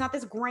number. It's not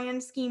this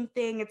grand scheme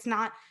thing. It's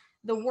not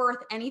the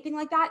worth, anything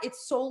like that.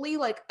 It's solely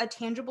like a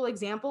tangible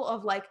example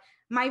of like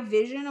my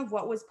vision of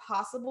what was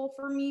possible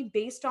for me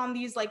based on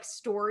these like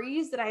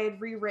stories that I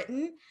had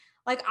rewritten.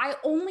 Like, I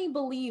only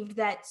believed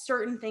that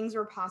certain things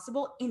were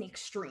possible in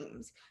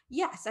extremes.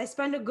 Yes, I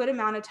spend a good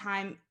amount of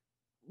time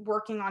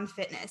working on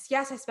fitness.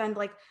 Yes, I spend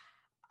like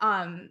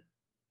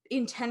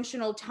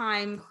intentional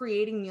time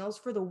creating meals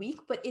for the week,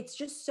 but it's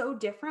just so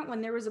different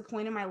when there was a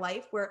point in my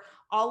life where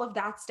all of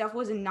that stuff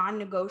was a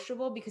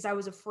non-negotiable because I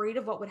was afraid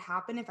of what would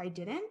happen if I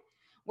didn't.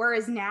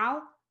 Whereas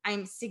now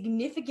I'm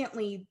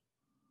significantly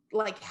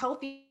like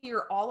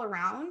healthier all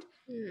around,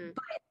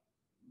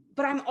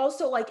 but I'm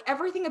also like,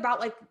 everything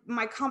about like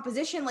my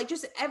composition, like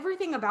just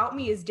everything about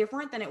me is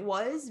different than it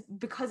was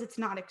because it's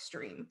not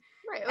extreme.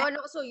 Right. And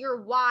also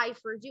your why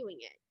for doing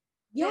it.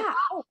 Yeah.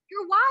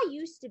 Your why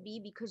used to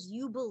be because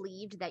you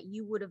believed that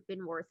you would have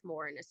been worth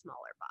more in a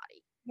smaller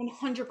body.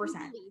 100%. You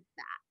believed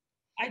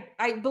that.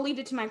 I believed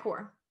it to my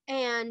core.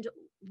 And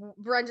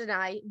Brenda and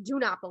I do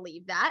not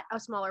believe that a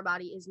smaller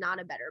body is not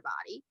a better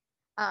body.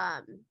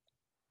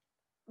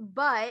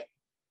 But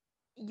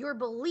your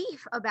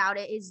belief about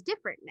it is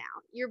different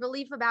now. Your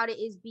belief about it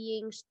is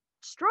being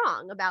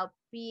strong, about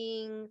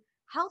being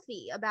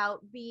healthy, about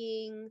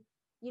being,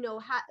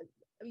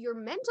 your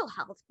mental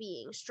health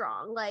being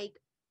strong. Like,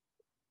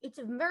 it's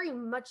a very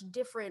much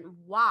different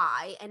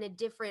why and a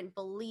different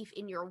belief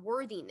in your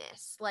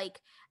worthiness.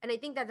 Like, and I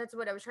think that that's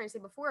what I was trying to say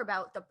before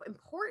about the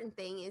important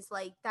thing is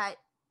like that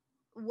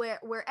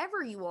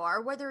wherever you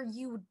are, whether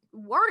you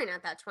weren't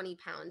at that 20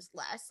 pounds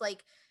less,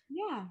 like,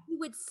 yeah, you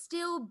would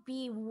still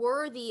be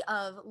worthy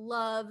of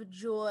love,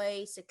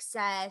 joy,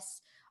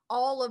 success,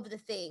 all of the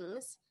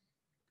things.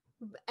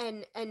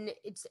 And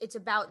it's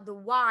about the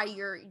why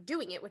you're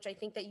doing it, which I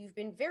think that you've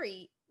been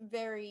very,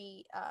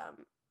 very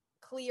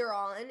clear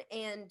on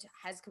and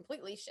has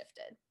completely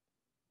shifted.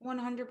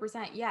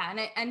 100%.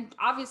 Yeah. And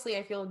obviously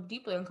I feel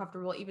deeply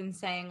uncomfortable even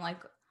saying like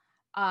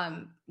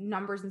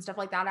numbers and stuff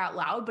like that out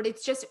loud, but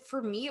it's just,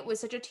 for me, it was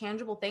such a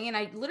tangible thing. And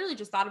I literally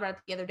just thought about it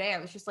the other day.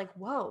 I was just like,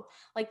 whoa,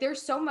 like there's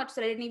so much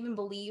that I didn't even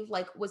believe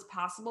like was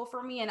possible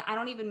for me. And I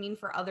don't even mean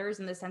for others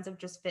in the sense of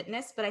just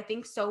fitness, but I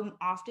think so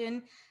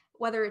often,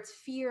 whether it's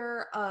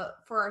fear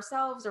for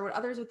ourselves or what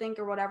others would think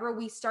or whatever,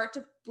 we start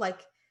to like,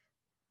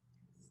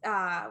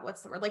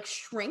 what's the word? Like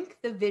shrink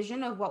the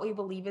vision of what we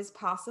believe is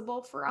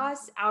possible for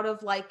us out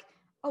of like,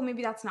 oh,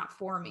 maybe that's not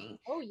for me.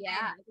 Oh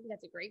yeah. I think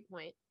that's a great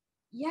point.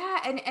 Yeah.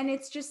 And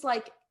it's just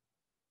like,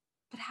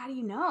 but how do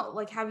you know?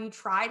 Like, have you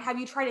tried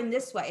in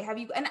this way? Have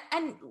you,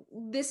 and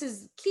this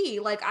is key.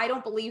 Like, I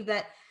don't believe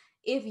that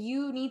if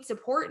you need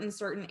support in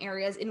certain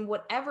areas in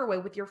whatever way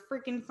with your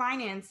freaking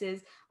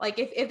finances, like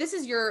if this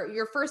is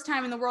your first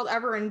time in the world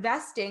ever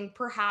investing,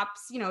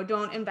 perhaps,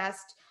 don't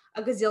invest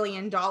a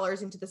gazillion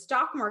dollars into the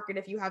stock market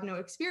if you have no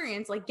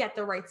experience. Like, get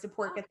the right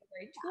support, get the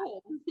right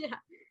tools.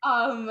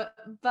 Yeah.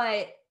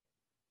 But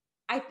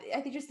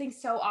I just think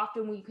so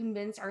often we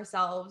convince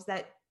ourselves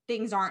that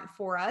things aren't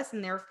for us,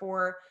 and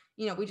therefore,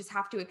 we just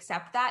have to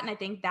accept that. And I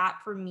think that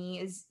for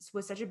me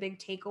was such a big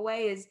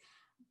takeaway is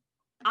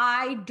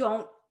I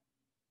don't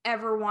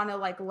ever want to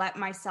like let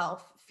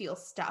myself feel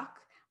stuck.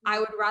 I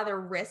would rather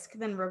risk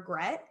than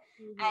regret.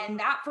 And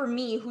that for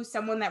me, who's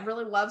someone that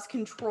really loves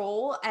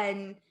control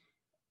and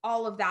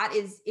all of that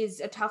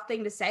is a tough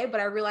thing to say, but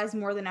I realize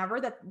more than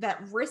ever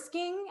that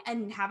risking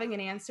and having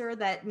an answer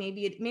that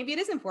maybe it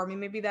isn't for me,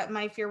 maybe that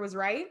my fear was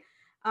right,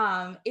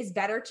 is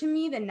better to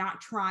me than not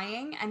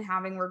trying and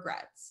having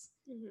regrets.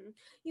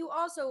 You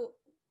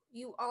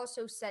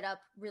also set up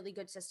really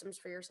good systems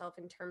for yourself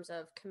in terms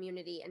of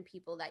community and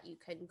people that you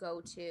can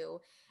go to,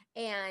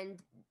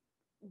 and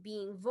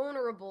being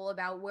vulnerable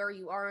about where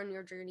you are on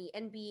your journey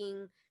and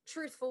being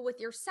truthful with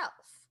yourself.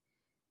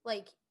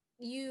 Like,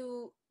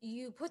 you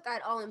put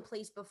that all in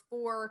place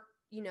before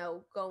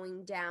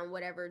going down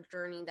whatever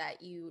journey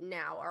that you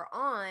now are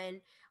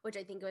on, which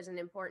I think was an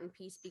important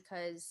piece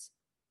because,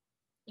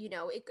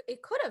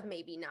 it could have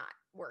maybe not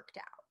worked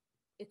out.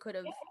 It could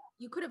have,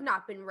 you could have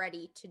not been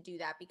ready to do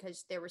that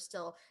because there were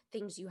still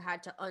things you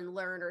had to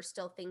unlearn or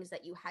still things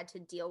that you had to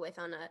deal with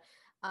on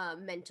a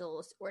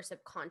mental or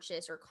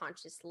subconscious or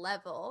conscious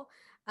level.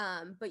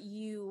 But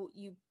you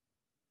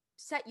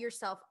set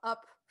yourself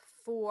up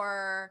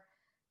for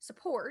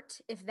support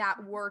if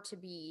that were to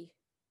be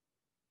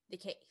the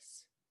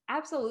case.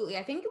 Absolutely.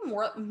 I think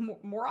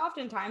more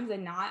oftentimes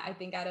than not, I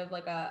think out of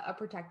like a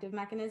protective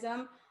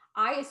mechanism,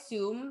 I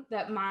assume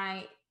that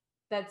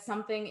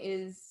something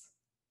is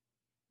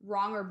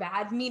wrong or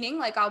bad, meaning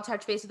like I'll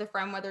touch base with a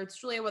friend, whether it's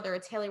Julia, whether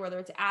it's Haley, whether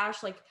it's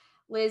Ash, like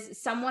Liz,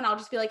 someone, I'll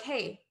just be like,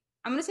 hey,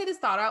 I'm going to say this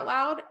thought out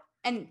loud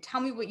and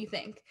tell me what you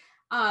think.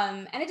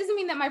 And it doesn't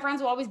mean that my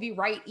friends will always be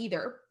right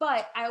either,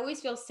 but I always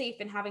feel safe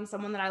in having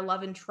someone that I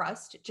love and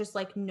trust, just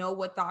like know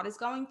what thought is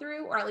going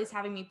through, or at least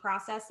having me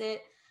process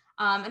it.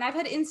 And I've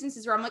had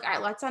instances where I'm like, all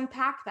right, let's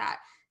unpack that.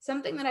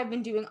 Something that I've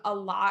been doing a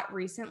lot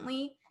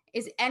recently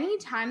is any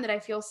time that I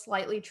feel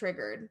slightly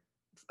triggered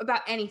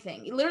about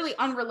anything, literally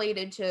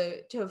unrelated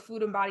to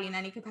food and body in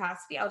any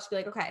capacity, I'll just be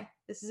like, okay,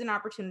 this is an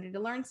opportunity to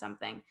learn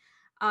something.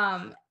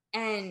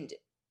 And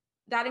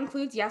that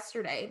includes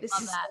yesterday.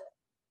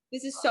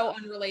 This is so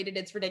unrelated.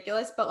 It's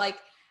ridiculous. But like,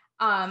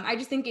 I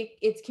just think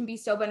it can be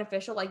so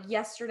beneficial. Like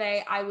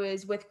yesterday I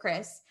was with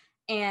Chris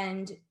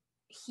and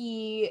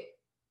he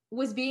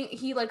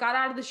like got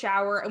out of the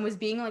shower and was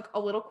being like a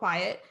little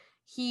quiet.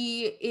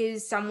 He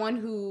is someone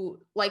who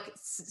like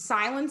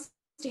silence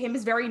to him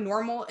is very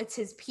normal. It's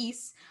his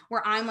piece,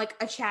 where I'm like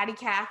a chatty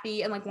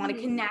Cathy and like want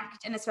to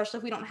connect. And especially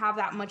if we don't have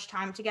that much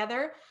time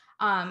together,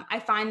 I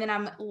find that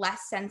I'm less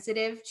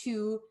sensitive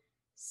to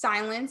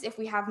silence if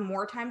we have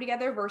more time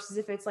together versus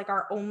if it's like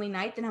our only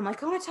night, then I'm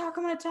like, I want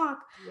to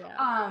talk.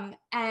 Yeah.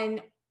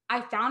 And I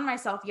found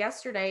myself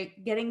yesterday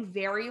getting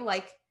very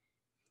like,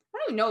 I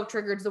don't even know if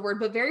triggered is the word,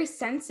 but very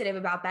sensitive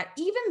about that,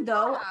 even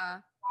though I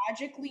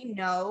logically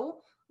know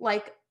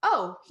like,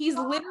 oh, he's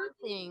literally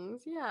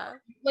things. Yeah.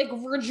 like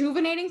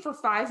rejuvenating for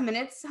 5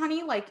 minutes,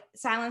 honey, like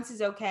silence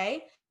is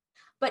okay.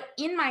 But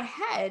in my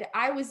head,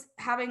 I was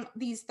having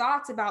these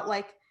thoughts about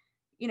like,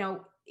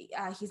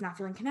 he's not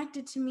feeling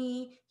connected to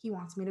me. He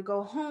wants me to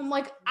go home.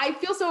 Like, I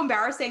feel so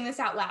embarrassed saying this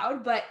out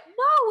loud, but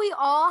No, we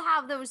all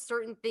have those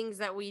certain things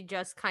that we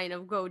just kind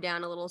of go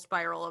down a little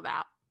spiral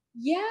about.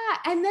 yeah.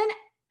 And then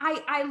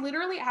I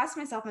literally asked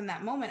myself in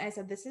that moment, I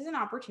said, this is an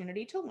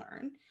opportunity to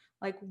learn.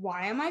 Like,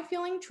 why am I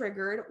feeling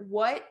triggered?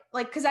 What,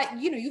 like, cause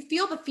you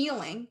feel the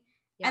feeling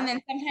and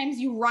then sometimes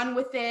you run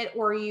with it,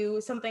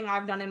 or something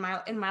I've done in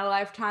my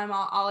lifetime,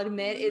 I'll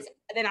admit, is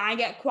then I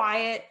get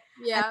quiet.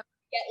 Yeah.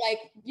 Get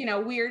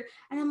like, weird.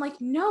 And I'm like,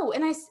 no.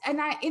 And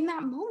I, in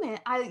that moment,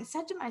 I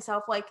said to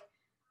myself, like,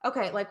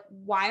 okay, like,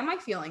 why am I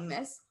feeling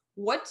this?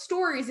 What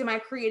stories am I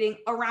creating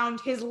around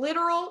his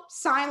literal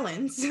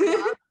silence?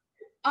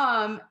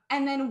 And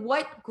then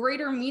what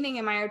greater meaning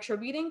am I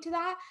attributing to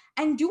that?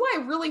 And do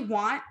I really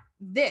want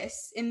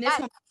this in this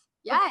moment?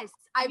 Yes.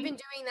 I've been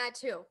doing that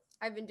too.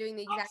 I've been doing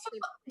the exact same.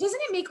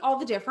 Doesn't it make all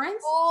the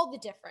difference? All the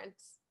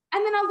difference.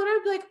 And then I'll literally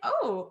be like,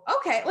 oh,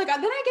 okay. Like,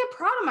 then I get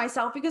proud of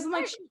myself because I'm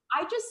like,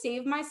 I just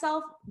saved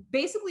myself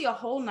basically a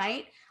whole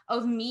night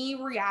of me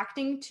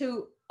reacting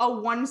to a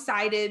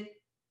one-sided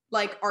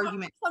like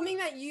argument. Something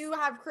that you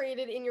have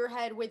created in your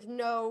head with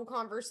no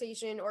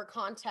conversation or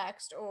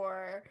context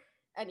or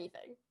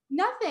anything.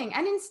 Nothing.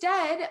 And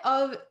instead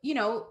of,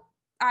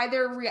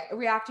 either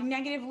reacting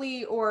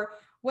negatively or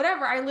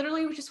whatever, I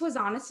literally just was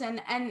honest.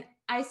 And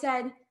I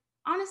said,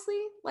 honestly,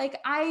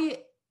 like, I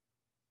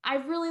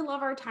really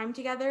love our time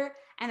together.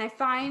 And I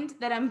find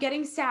that I'm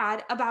getting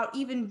sad about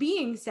even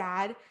being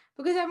sad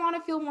because I want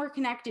to feel more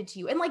connected to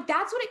you. And like,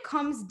 that's what it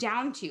comes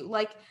down to.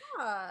 Like,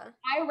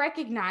 I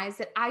recognize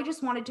that I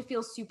just wanted to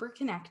feel super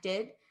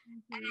connected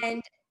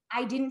and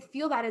I didn't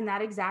feel that in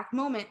that exact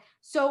moment.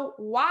 So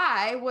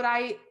why would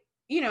I,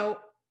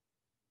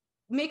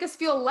 make us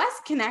feel less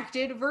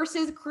connected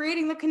versus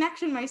creating the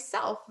connection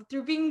myself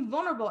through being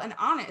vulnerable and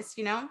honest,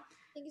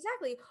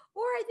 Exactly.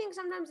 Or I think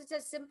sometimes it's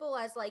as simple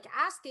as like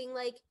asking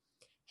like,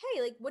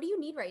 hey, like, what do you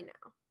need right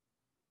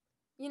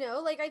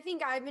now? Like, I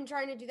think I've been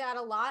trying to do that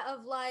a lot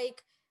of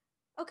like,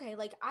 okay,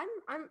 like I'm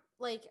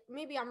like,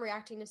 maybe I'm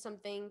reacting to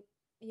something,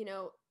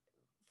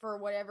 for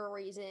whatever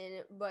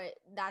reason, but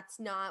that's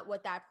not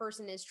what that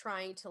person is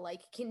trying to like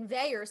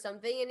convey or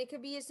something. And it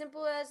could be as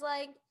simple as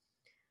like,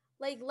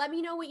 let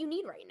me know what you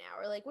need right now,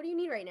 or like, what do you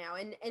need right now?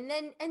 And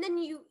then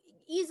you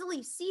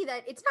easily see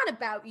that it's not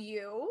about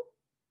you.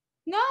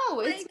 No,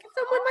 like,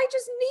 someone might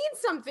just need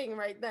something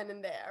right then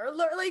and there.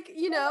 Like,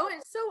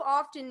 it's so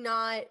often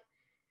not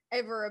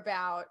ever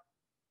about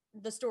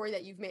the story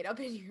that you've made up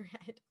in your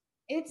head.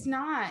 It's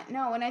not.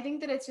 No. And I think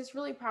that it's just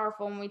really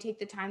powerful when we take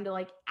the time to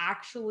like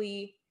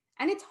actually,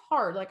 and it's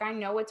hard. Like, I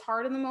know it's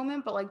hard in the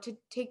moment, but like to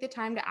take the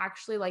time to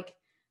actually like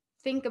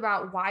think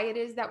about why it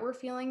is that we're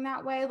feeling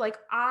that way. Like,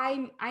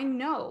 I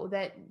know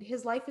that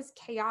his life is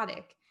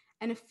chaotic,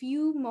 and a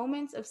few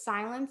moments of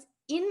silence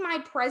in my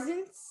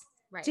presence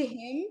Right. to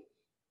him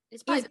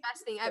It's probably is the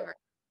best thing ever.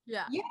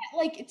 Yeah. yeah,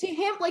 like to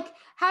him, like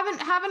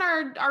having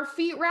our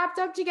feet wrapped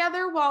up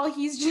together while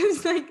he's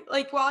just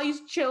like while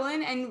he's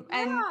chilling and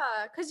Yeah,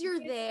 because you're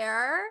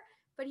there,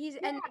 but he's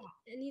Yeah.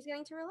 and he's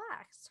getting to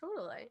relax.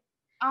 Totally.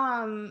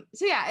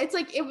 so yeah, it's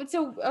like it was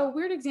a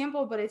weird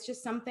example, but it's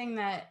just something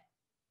that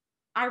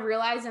I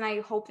realize, and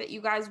I hope that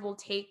you guys will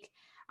take.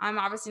 I'm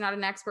obviously not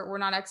an expert. We're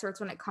not experts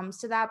when it comes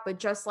to that, but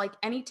just like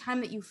anytime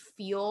that you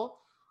feel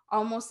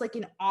almost like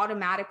an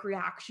automatic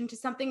reaction to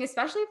something,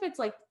 especially if it's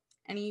like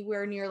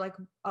anywhere near like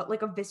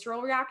a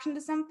visceral reaction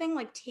to something,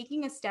 like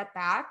taking a step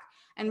back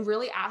and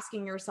really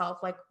asking yourself,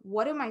 like,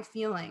 what am I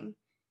feeling?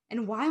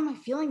 And why am I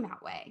feeling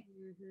that way?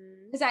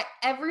 Mm-hmm. Because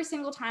every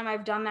single time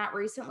I've done that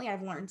recently,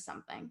 I've learned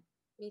something.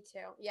 Me too.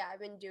 Yeah, I've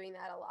been doing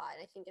that a lot.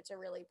 And I think it's a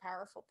really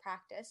powerful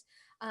practice.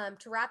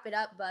 To wrap it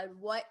up, Bud,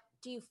 what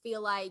do you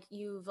feel like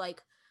you've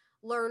like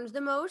learned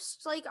the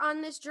most like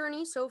on this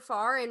journey so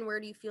far, and where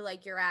do you feel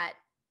like you're at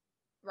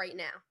right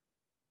now?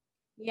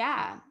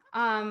 Yeah.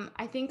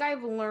 I think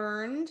I've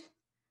learned,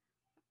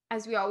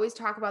 as we always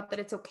talk about, that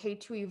it's okay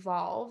to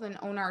evolve and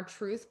own our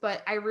truth.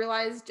 But I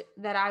realized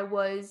that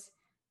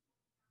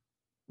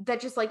that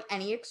just like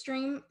any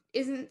extreme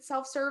isn't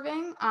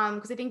self-serving.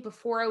 Because I think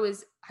before I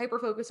was hyper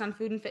focused on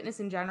food and fitness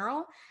in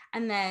general.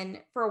 And then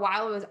for a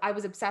while I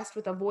was obsessed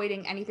with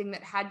avoiding anything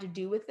that had to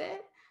do with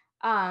it.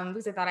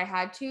 Because I thought I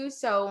had to.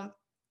 So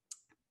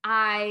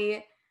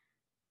I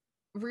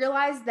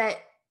realized that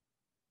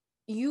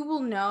you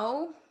will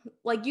know,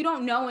 like you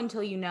don't know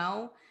until you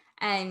know.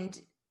 And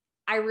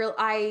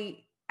I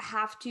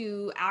have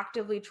to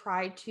actively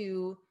try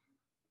to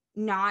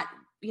not,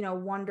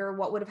 wonder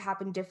what would have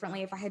happened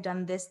differently if I had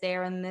done this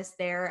there and this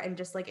there, and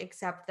just like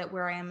accept that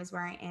where I am is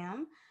where I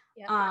am.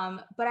 Yeah.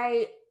 But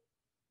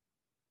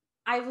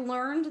I've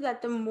learned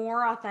that the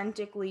more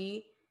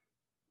authentically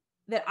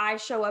that I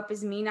show up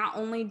as me, not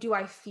only do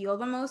I feel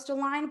the most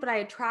aligned, but I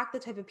attract the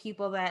type of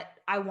people that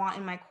I want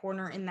in my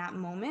corner in that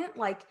moment.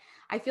 Like,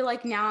 I feel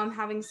like now I'm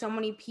having so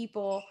many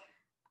people,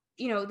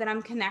 that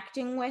I'm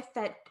connecting with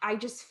that I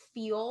just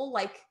feel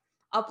like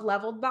up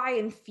leveled by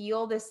and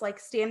feel this like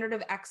standard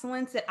of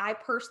excellence that I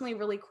personally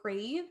really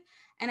crave.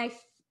 And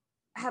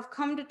have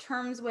come to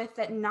terms with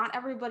that not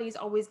everybody's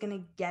always going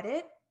to get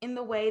it in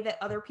the way that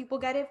other people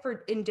get it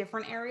in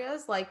different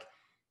areas. Like,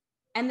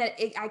 and that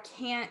I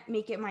can't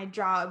make it my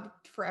job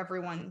for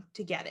everyone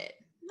to get it.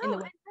 No,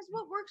 because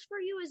what works for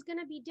you is going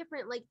to be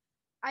different. Like,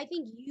 I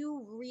think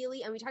you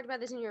really, and we talked about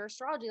this in your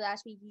astrology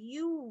last week,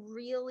 you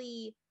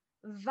really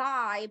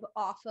vibe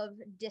off of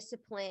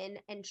discipline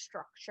and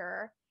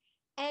structure.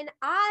 And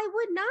I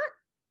would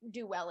not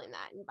do well in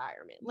that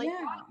environment. Like,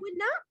 that would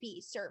not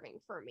be serving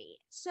for me.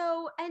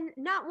 So, and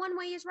not one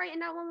way is right and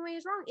not one way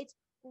is wrong. It's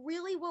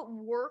really what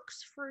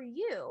works for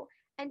you,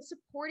 and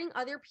supporting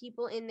other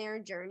people in their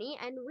journey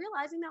and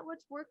realizing that what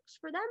works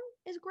for them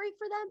is great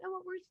for them and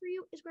what works for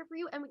you is great for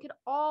you. And we could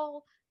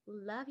all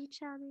love each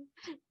other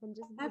and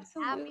just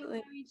be happy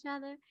for each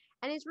other.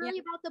 And it's really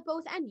about the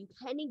both end. You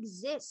can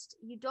exist.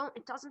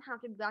 It doesn't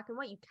have to be black and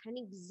white. You can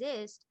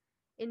exist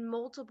in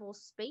multiple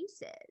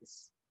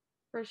spaces.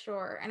 For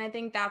sure. And I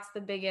think that's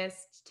the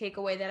biggest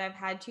takeaway that I've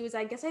had too, is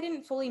I guess I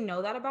didn't fully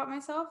know that about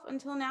myself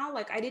until now.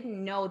 Like, I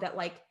didn't know that,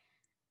 like,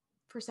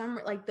 for some,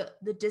 like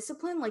the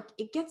discipline, like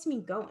it gets me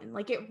going.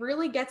 Like, it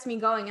really gets me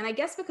going. And I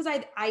guess because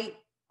I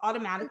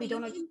automatically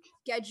don't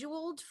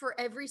scheduled for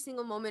every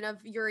single moment of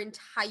your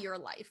entire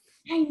life.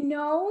 I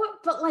know,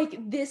 but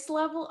like this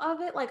level of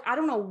it, like, I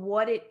don't know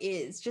what it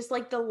is. Just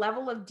like the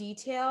level of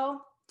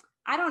detail.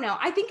 I don't know.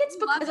 I think it's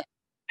because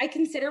I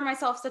consider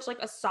myself such like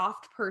a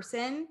soft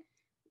person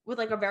with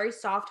like a very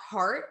soft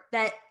heart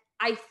that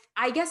I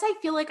guess I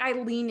feel like I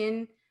lean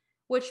in,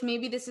 which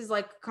maybe this is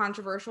like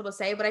controversial to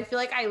say, but I feel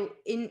like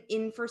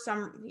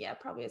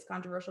probably is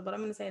controversial, but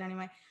I'm going to say it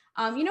anyway.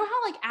 You know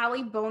how like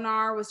Ali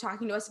Bonar was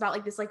talking to us about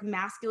like this like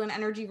masculine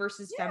energy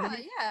versus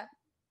feminine? Yeah.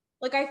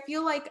 Like, I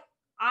feel like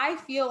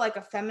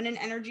a feminine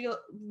energy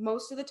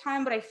most of the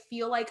time, but I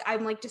feel like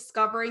I'm like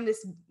discovering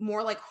this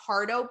more like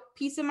hardo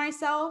piece of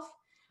myself,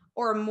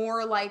 or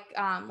more like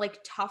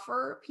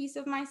tougher piece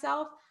of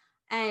myself.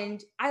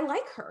 And I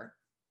like her.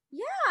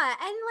 Yeah,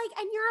 and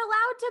you're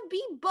allowed to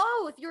be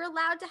both. You're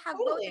allowed to have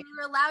both, and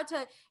you're allowed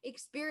to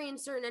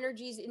experience certain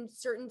energies in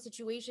certain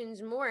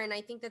situations more. And I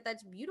think that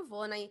that's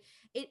beautiful. And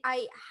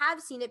I have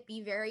seen it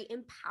be very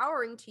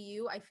empowering to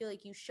you. I feel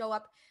like you show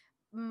up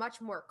much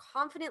more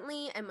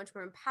confidently and much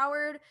more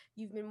empowered.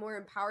 You've been more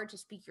empowered to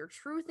speak your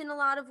truth in a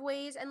lot of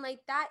ways, and like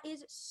that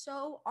is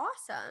so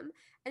awesome.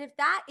 And if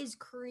that is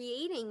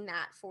creating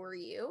that for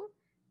you,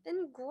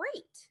 then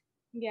great.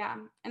 Yeah.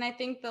 And I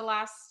think the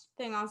last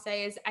thing I'll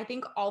say is, I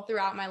think all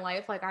throughout my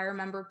life, like, I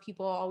remember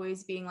people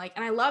always being like,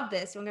 and I love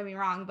this, don't get me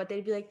wrong, but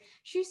they'd be like,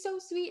 she's so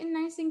sweet and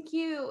nice and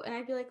cute. And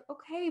I'd be like,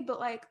 okay, but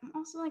like, I'm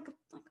also like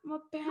I'm a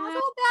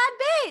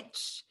bad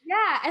bitch.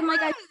 Yeah. And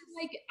like,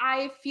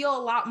 I feel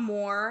a lot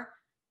more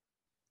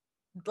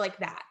like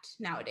that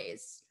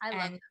nowadays. I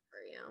love that for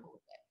you.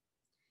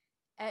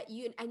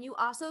 You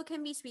also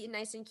can be sweet and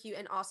nice and cute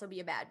and also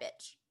be a bad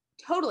bitch.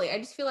 Totally. I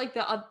just feel like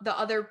the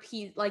other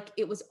piece, like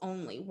it was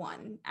only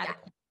one at a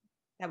point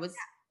that was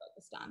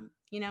focused on,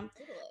 you know?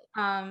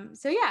 Totally.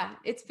 So yeah,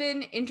 it's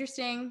been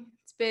interesting.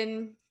 It's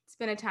been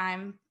a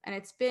time, and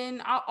it's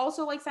been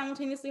also like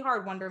simultaneously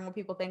hard, wondering what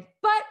people think,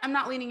 but I'm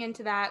not leaning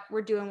into that.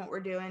 We're doing what we're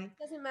doing.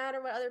 Doesn't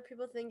matter what other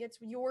people think. It's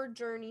your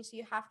journey, so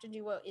you have to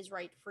do what is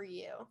right for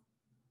you.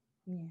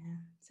 Yeah.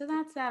 So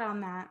that's that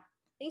on that.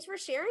 Thanks for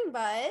sharing,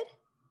 bud.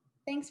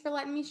 Thanks for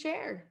letting me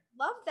share.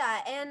 Love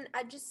that. And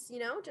I just,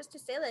 just to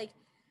say, like,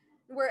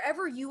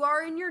 wherever you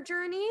are in your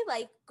journey,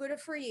 like, good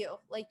for you.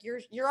 Like,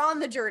 you're on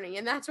the journey,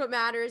 and that's what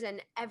matters.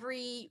 And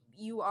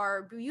you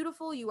are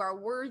beautiful. You are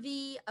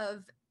worthy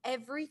of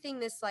everything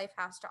this life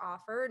has to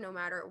offer, no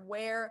matter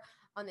where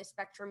on the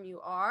spectrum you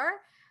are.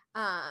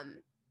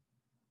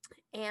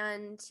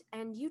 And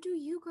you do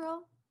you,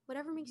 girl.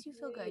 Whatever makes you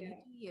feel good, you do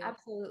you.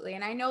 Absolutely.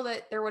 And I know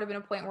that there would have been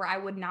a point where I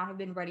would not have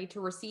been ready to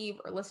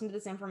receive or listen to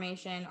this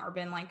information, or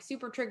been like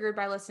super triggered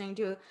by listening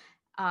to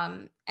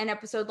an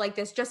episode like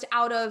this, just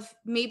out of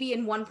maybe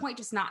in one point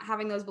just not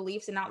having those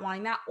beliefs and not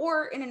wanting that,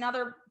 or in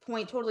another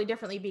point totally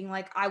differently being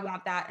like, I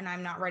want that and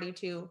I'm not ready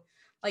to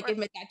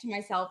admit that to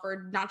myself,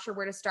 or not sure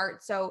where to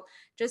start. So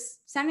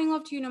just sending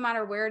love to you no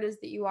matter where it is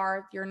that you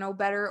are. You're no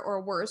better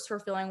or worse for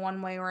feeling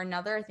one way or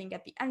another. I think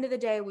at the end of the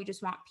day, we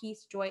just want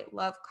peace, joy,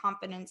 love,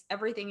 confidence,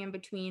 everything in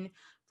between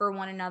for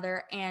one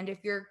another. And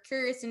if you're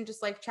curious and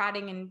just like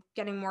chatting and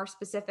getting more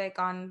specific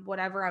on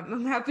whatever,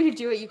 I'm happy to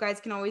do it. You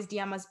guys can always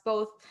DM us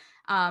both.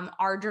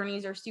 Our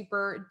journeys are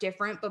super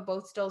different, but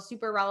both still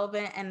super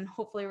relevant and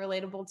hopefully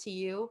relatable to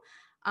you.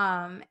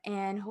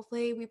 And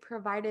hopefully we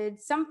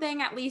provided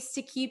something at least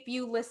to keep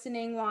you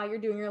listening while you're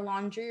doing your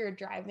laundry or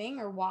driving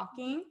or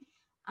walking,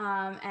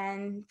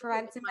 and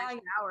provided some value.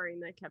 Showering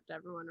that kept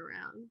everyone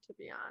around, to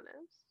be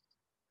honest.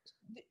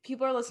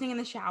 People are listening in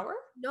the shower?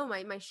 No,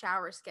 my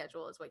shower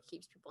schedule is what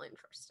keeps people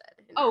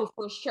interested.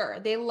 For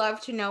sure. They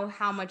love to know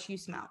how much you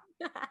smell.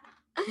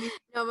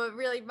 No, but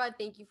really, bud,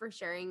 thank you for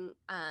sharing.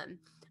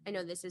 I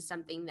know this is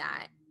something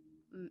that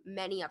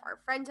many of our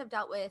friends have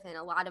dealt with, and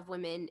a lot of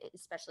women,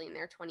 especially in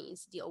their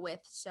 20s, deal with.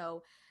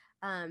 So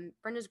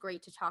Brenda's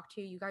great to talk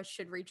to. You guys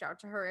should reach out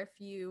to her if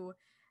you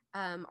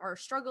are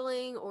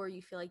struggling, or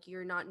you feel like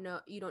you don't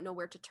know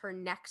where to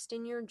turn next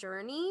in your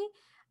journey.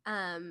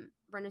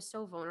 Brenda's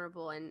so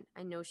vulnerable, and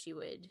I know she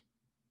would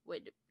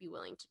be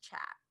willing to chat.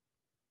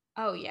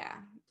 Oh yeah,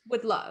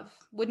 would love,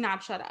 would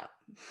not shut up.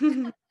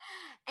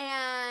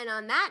 And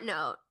on that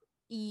note,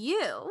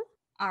 you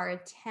are a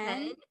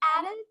 10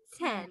 out of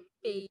 10,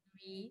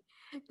 baby.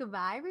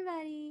 Goodbye,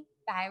 everybody.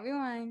 Bye,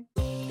 everyone.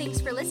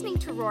 Thanks for listening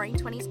to Roaring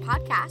 20s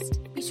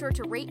podcast. Be sure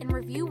to rate and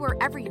review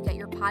wherever you get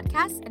your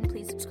podcasts, and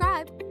please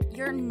subscribe.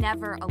 You're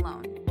never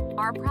alone.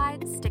 Our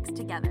pride sticks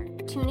together.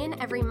 Tune in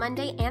every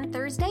Monday and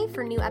Thursday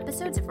for new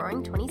episodes of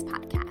Roaring 20s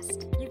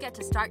podcast. You get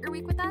to start your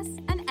week with us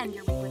and end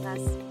your week with us.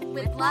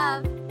 With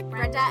love,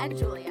 Brenda and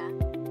Julia.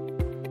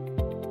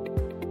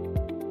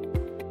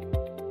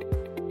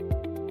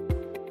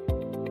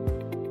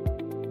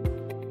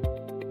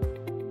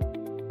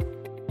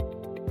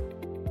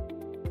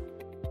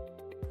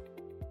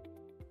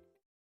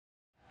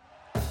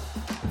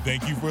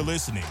 Thank you for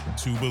listening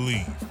to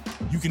Believe.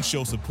 You can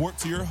show support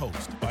to your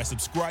host by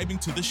subscribing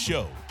to the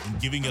show and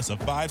giving us a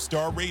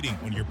 5-star rating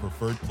on your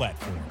preferred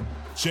platform.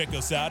 Check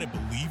us out at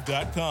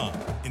Believe.com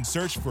and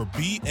search for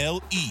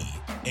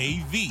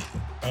BLEAV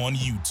on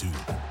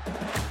YouTube.